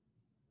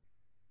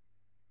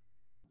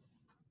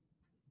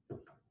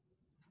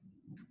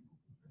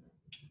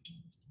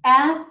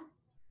 At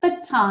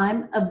the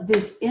time of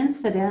this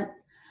incident,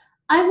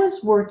 I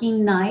was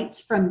working nights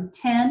from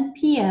 10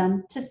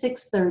 p.m. to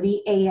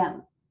 6:30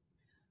 a.m.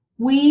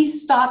 We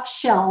stock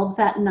shelves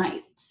at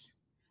night.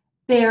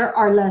 There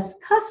are less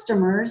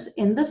customers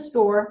in the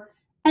store,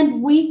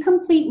 and we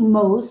complete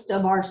most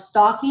of our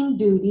stocking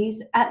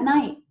duties at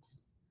night.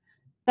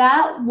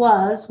 That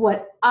was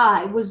what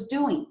I was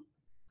doing.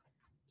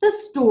 The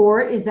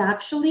store is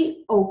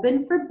actually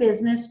open for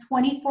business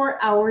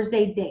 24 hours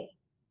a day.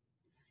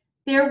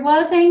 There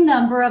was a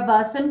number of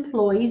us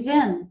employees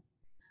in,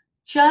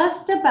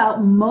 just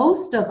about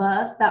most of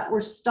us that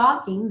were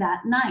stocking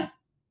that night,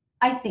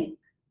 I think.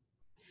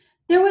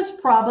 There was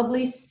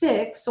probably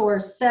 6 or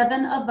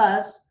 7 of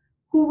us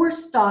who were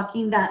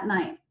stocking that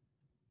night.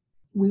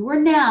 We were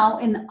now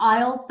in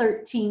aisle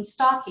 13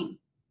 stocking.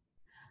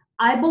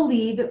 I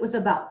believe it was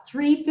about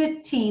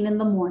 3:15 in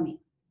the morning.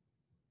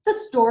 The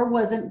store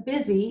wasn't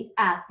busy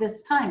at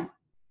this time.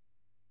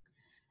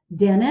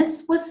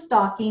 Dennis was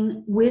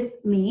stocking with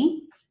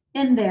me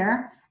in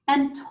there,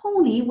 and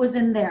Tony was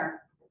in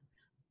there.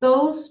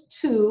 Those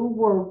two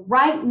were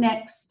right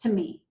next to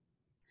me.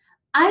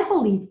 I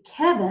believe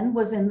Kevin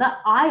was in the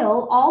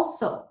aisle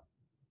also.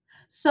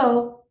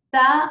 So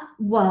that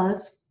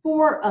was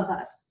 4 of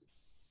us.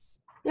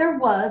 There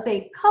was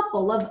a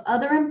couple of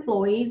other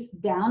employees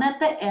down at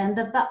the end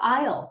of the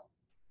aisle.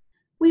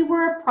 We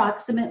were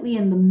approximately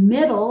in the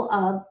middle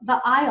of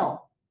the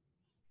aisle.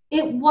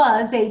 It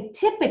was a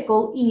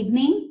typical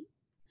evening.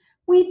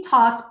 We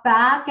talked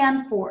back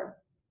and forth.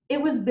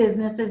 It was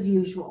business as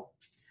usual.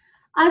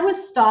 I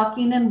was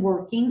stocking and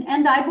working,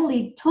 and I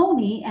believe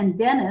Tony and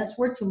Dennis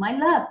were to my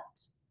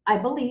left, I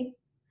believe.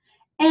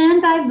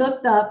 And I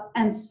looked up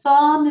and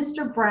saw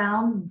Mr.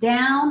 Brown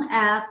down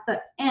at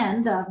the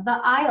end of the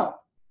aisle.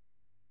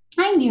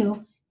 I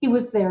knew he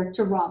was there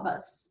to rob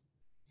us.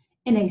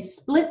 In a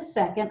split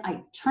second,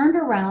 I turned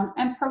around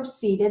and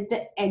proceeded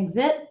to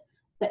exit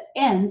the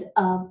end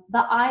of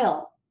the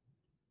aisle.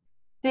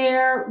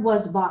 There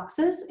was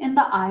boxes in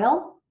the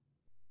aisle.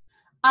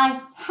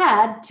 I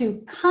had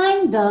to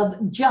kind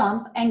of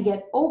jump and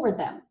get over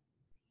them.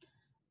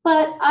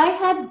 But I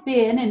had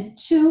been in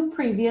 2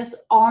 previous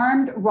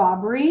armed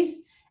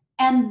robberies,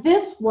 and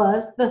this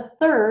was the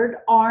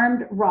 3rd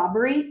armed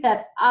robbery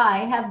that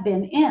I have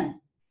been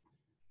in.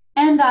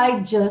 And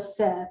I just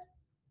said,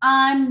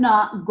 I'm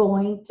not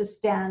going to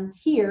stand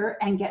here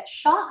and get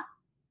shot.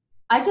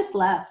 I just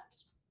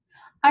left.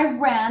 I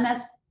ran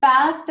as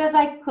fast as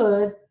I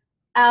could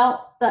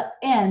out the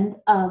end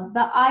of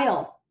the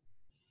aisle.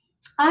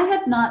 I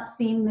had not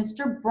seen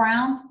Mr.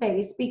 Brown's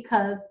face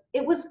because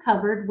it was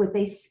covered with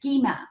a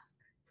ski mask.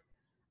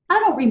 I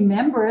don't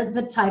remember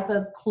the type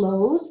of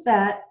clothes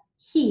that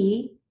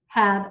he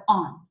had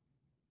on.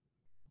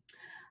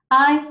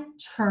 I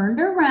turned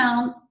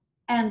around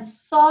and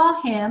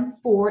saw him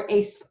for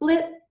a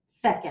split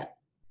second.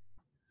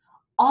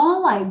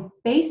 All I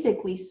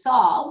basically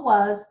saw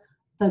was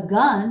the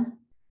gun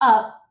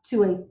up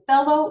to a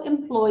fellow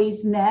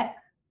employee's neck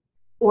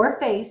or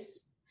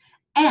face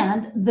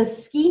and the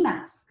ski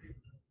mask.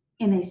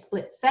 In a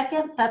split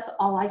second, that's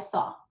all I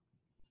saw.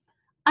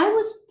 I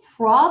was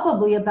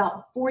probably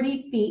about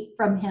 40 feet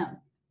from him.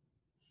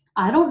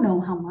 I don't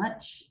know how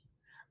much.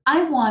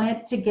 I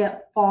wanted to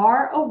get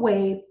far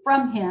away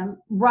from him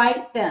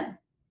right then.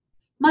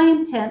 My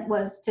intent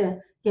was to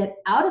get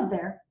out of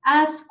there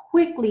as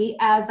quickly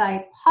as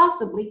I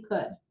possibly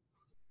could.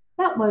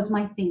 That was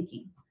my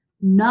thinking,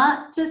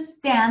 not to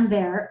stand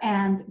there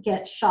and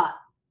get shot.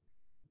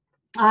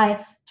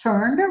 I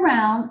turned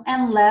around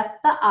and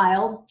left the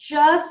aisle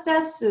just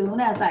as soon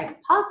as I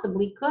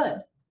possibly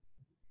could.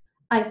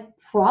 I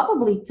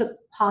probably took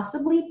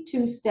possibly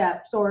 2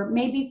 steps or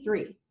maybe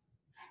 3,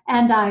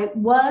 and I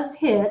was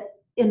hit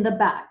in the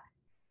back.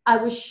 I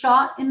was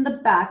shot in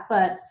the back,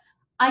 but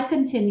I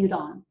continued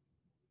on.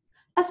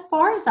 As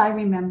far as I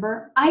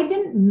remember, I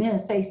didn't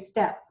miss a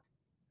step.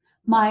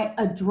 My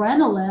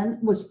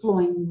adrenaline was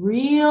flowing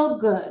real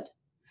good,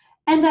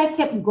 and I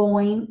kept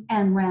going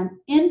and ran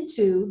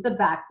into the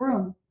back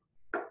room.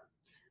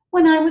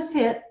 When I was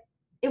hit,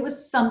 it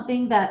was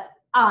something that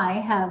I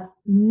have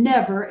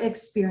never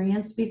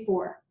experienced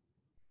before.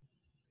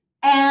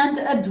 And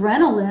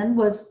adrenaline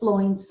was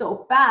flowing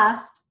so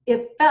fast,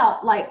 it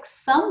felt like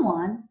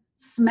someone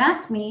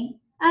smacked me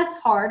as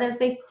hard as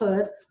they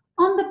could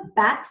on the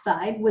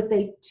backside with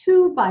a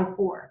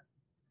 2x4.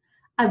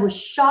 I was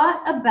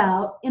shot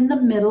about in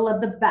the middle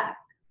of the back,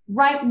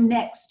 right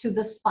next to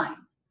the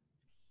spine.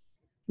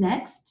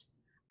 Next,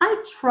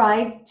 I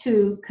tried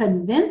to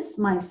convince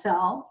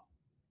myself,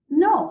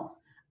 no,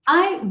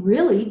 I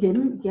really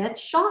didn't get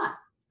shot.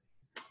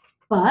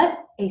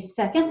 But a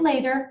second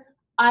later,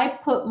 I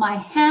put my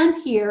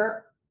hand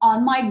here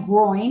on my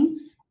groin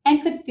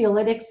and could feel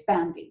it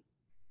expanding.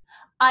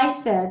 I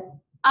said,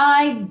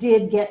 I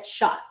did get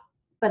shot,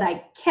 but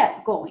I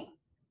kept going.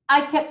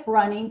 I kept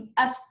running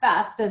as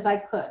fast as I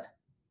could.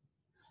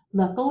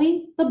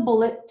 Luckily, the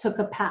bullet took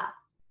a path.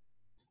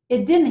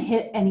 It didn't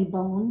hit any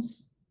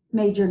bones,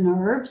 major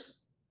nerves,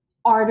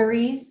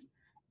 arteries,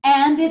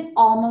 and it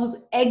almost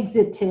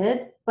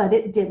exited, but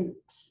it didn't.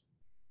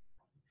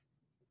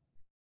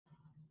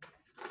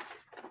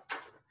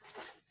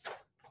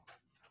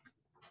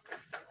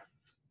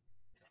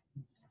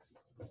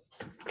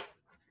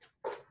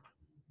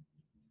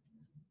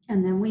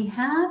 And then we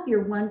have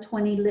your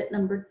 120 lit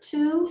number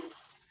 2,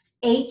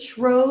 H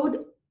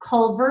Road,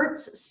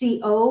 Culverts,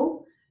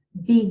 CO,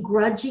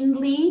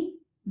 begrudgingly,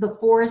 the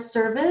Forest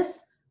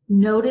Service,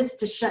 notice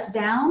to shut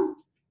down,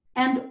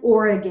 and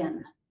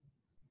Oregon.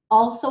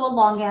 Also a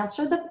long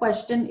answer. The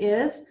question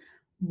is,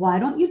 why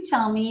don't you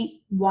tell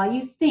me why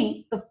you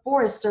think the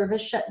Forest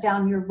Service shut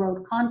down your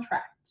road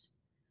contract?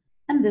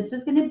 And this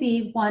is going to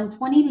be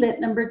 120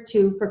 lit number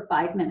 2 for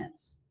 5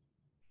 minutes.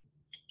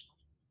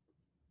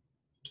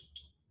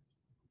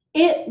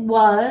 It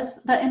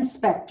was the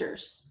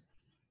inspectors.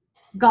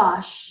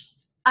 Gosh,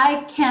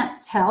 I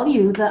can't tell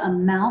you the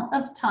amount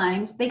of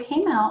times they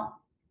came out.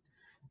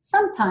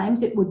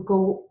 Sometimes it would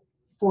go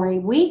for a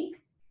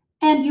week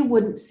and you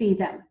wouldn't see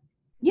them.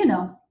 You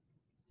know,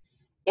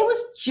 it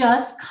was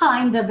just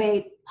kind of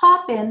a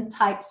pop-in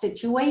type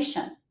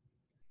situation.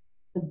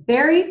 The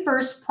very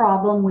first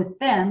problem with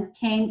them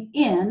came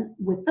in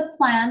with the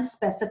plan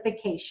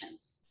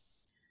specifications.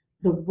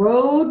 The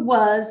road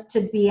was to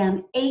be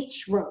an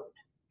H road.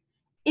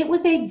 It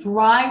was a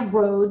dry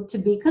road to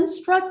be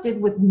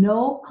constructed with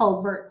no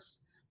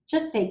culverts,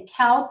 just a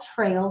cow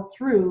trail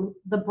through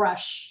the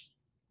brush.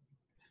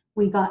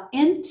 We got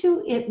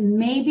into it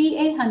maybe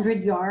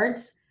 100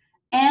 yards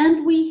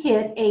and we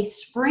hit a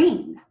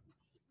spring.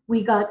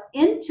 We got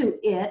into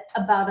it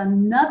about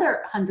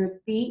another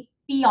 100 feet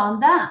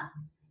beyond that.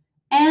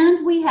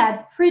 And we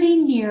had pretty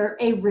near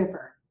a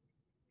river.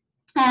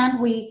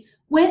 And we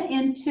went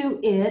into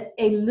it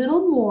a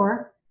little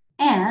more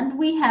and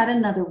we had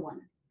another one.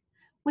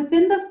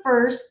 Within the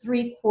first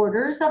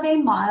 3/4 of a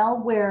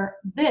mile where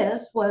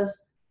this was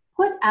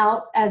put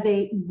out as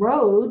a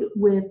road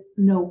with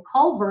no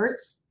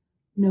culverts,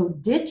 no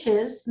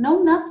ditches,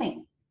 no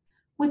nothing.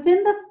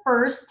 Within the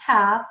first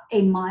half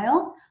a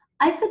mile,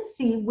 I could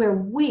see where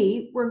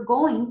we were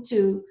going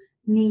to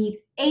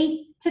need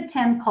 8 to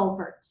 10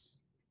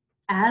 culverts.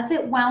 As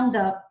it wound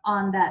up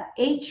on that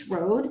H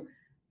road,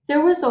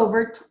 there was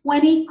over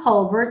 20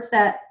 culverts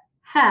that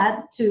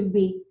had to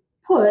be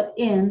put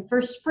in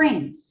for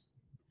springs.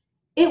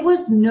 It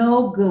was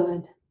no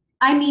good.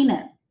 I mean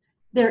it.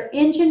 Their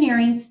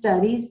engineering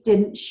studies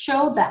didn't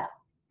show that.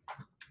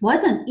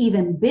 Wasn't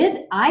even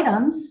bid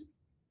items.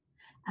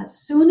 As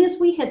soon as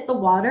we hit the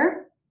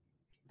water,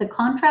 the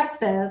contract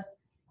says,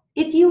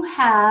 if you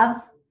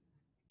have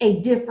a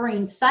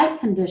differing site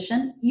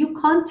condition, you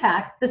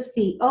contact the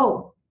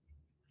CO,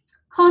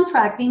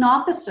 contracting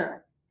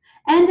officer,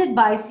 and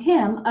advise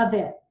him of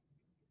it.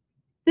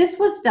 This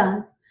was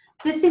done.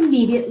 This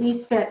immediately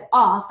set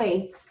off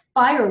a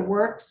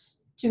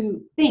fireworks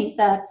to think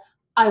that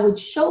I would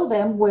show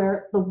them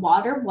where the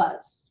water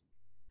was.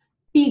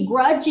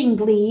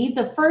 Begrudgingly,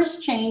 the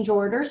first change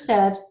order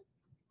said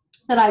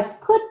that I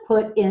could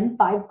put in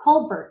 5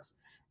 culverts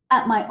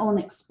at my own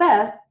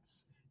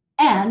expense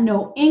and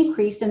no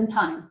increase in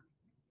time.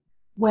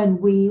 When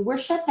we were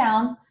shut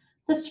down,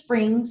 the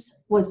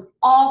springs was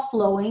all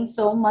flowing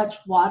so much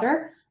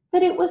water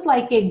that it was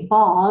like a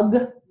bog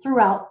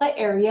throughout the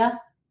area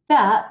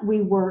that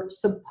we were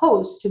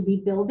supposed to be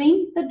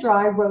building the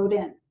dry road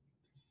in.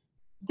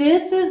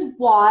 This is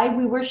why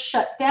we were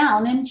shut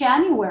down in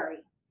January.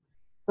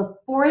 The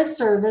Forest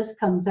Service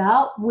comes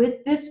out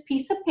with this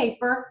piece of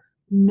paper,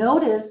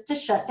 notice to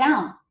shut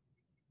down.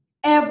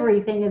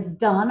 Everything is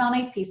done on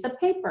a piece of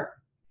paper.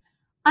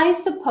 I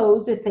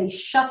suppose it's a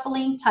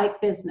shuffling type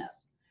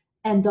business,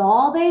 and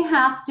all they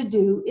have to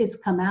do is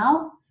come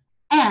out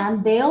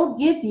and they'll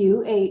give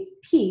you a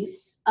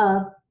piece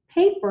of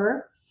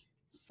paper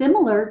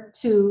similar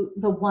to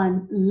the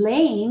one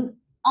laying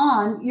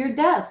on your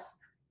desk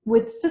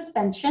with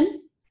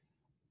suspension,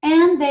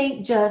 and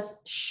they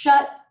just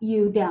shut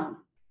you down.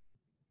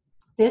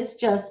 This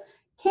just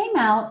came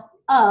out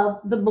of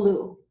the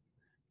blue,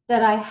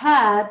 that I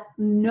had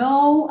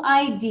no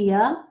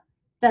idea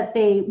that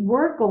they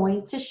were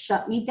going to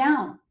shut me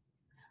down.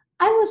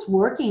 I was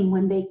working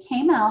when they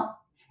came out,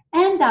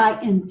 and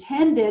I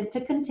intended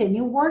to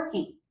continue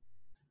working.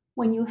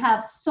 When you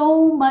have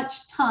so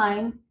much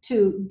time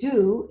to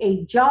do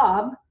a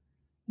job,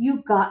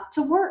 you got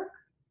to work.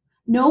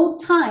 No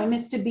time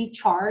is to be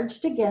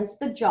charged against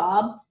the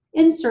job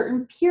in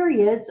certain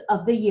periods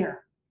of the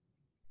year.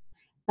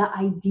 The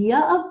idea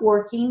of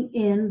working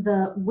in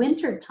the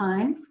winter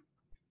time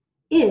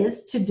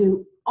is to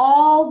do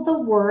all the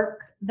work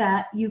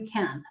that you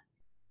can,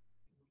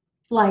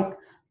 like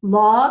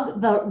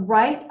log the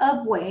right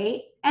of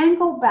way and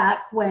go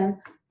back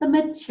when the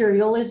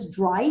material is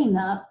dry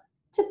enough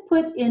to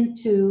put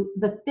into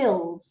the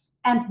fills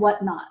and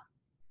whatnot.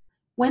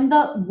 When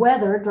the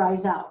weather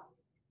dries out,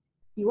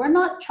 you are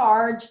not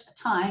charged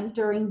time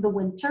during the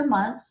winter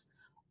months,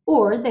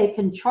 or they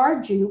can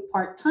charge you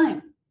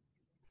part-time.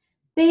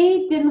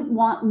 They didn't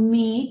want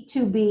me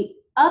to be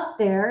up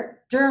there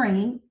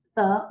during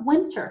the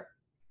winter.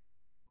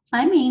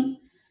 I mean,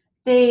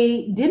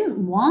 they didn't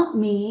want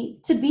me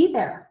to be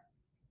there.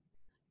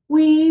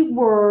 We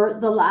were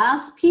the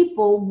last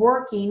people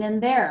working in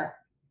there.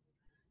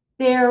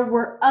 There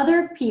were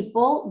other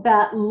people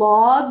that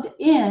logged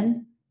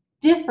in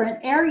different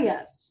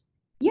areas,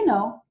 you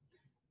know,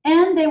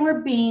 and they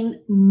were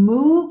being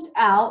moved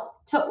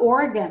out to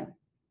Oregon.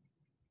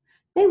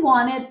 They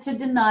wanted to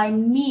deny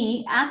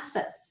me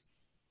access,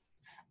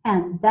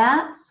 and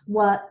that's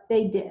what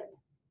they did.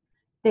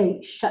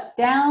 They shut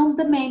down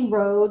the main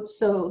road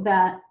so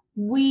that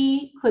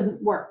we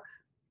couldn't work.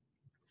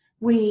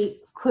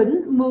 We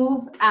couldn't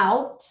move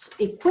out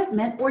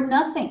equipment or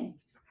nothing.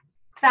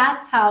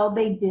 That's how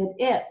they did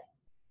it.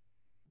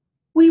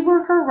 We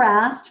were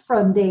harassed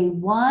from day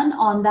one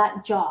on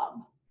that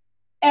job.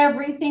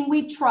 Everything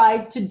we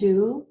tried to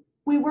do,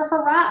 we were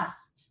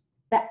harassed.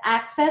 The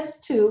access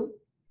to.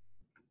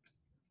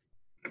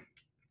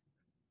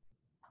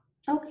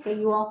 Okay,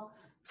 you all.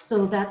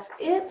 So that's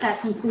it. That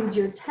concludes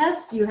your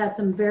tests. You had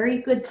some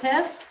very good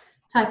tests.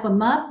 Type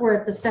them up. We're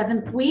at the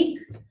 7th week.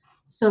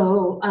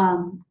 So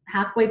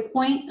halfway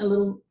point, a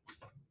little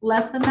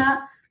less than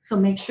that. So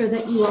make sure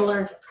that you all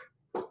are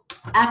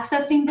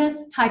accessing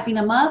this, typing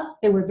them up.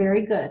 They were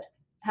very good.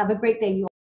 Have a great day, you all.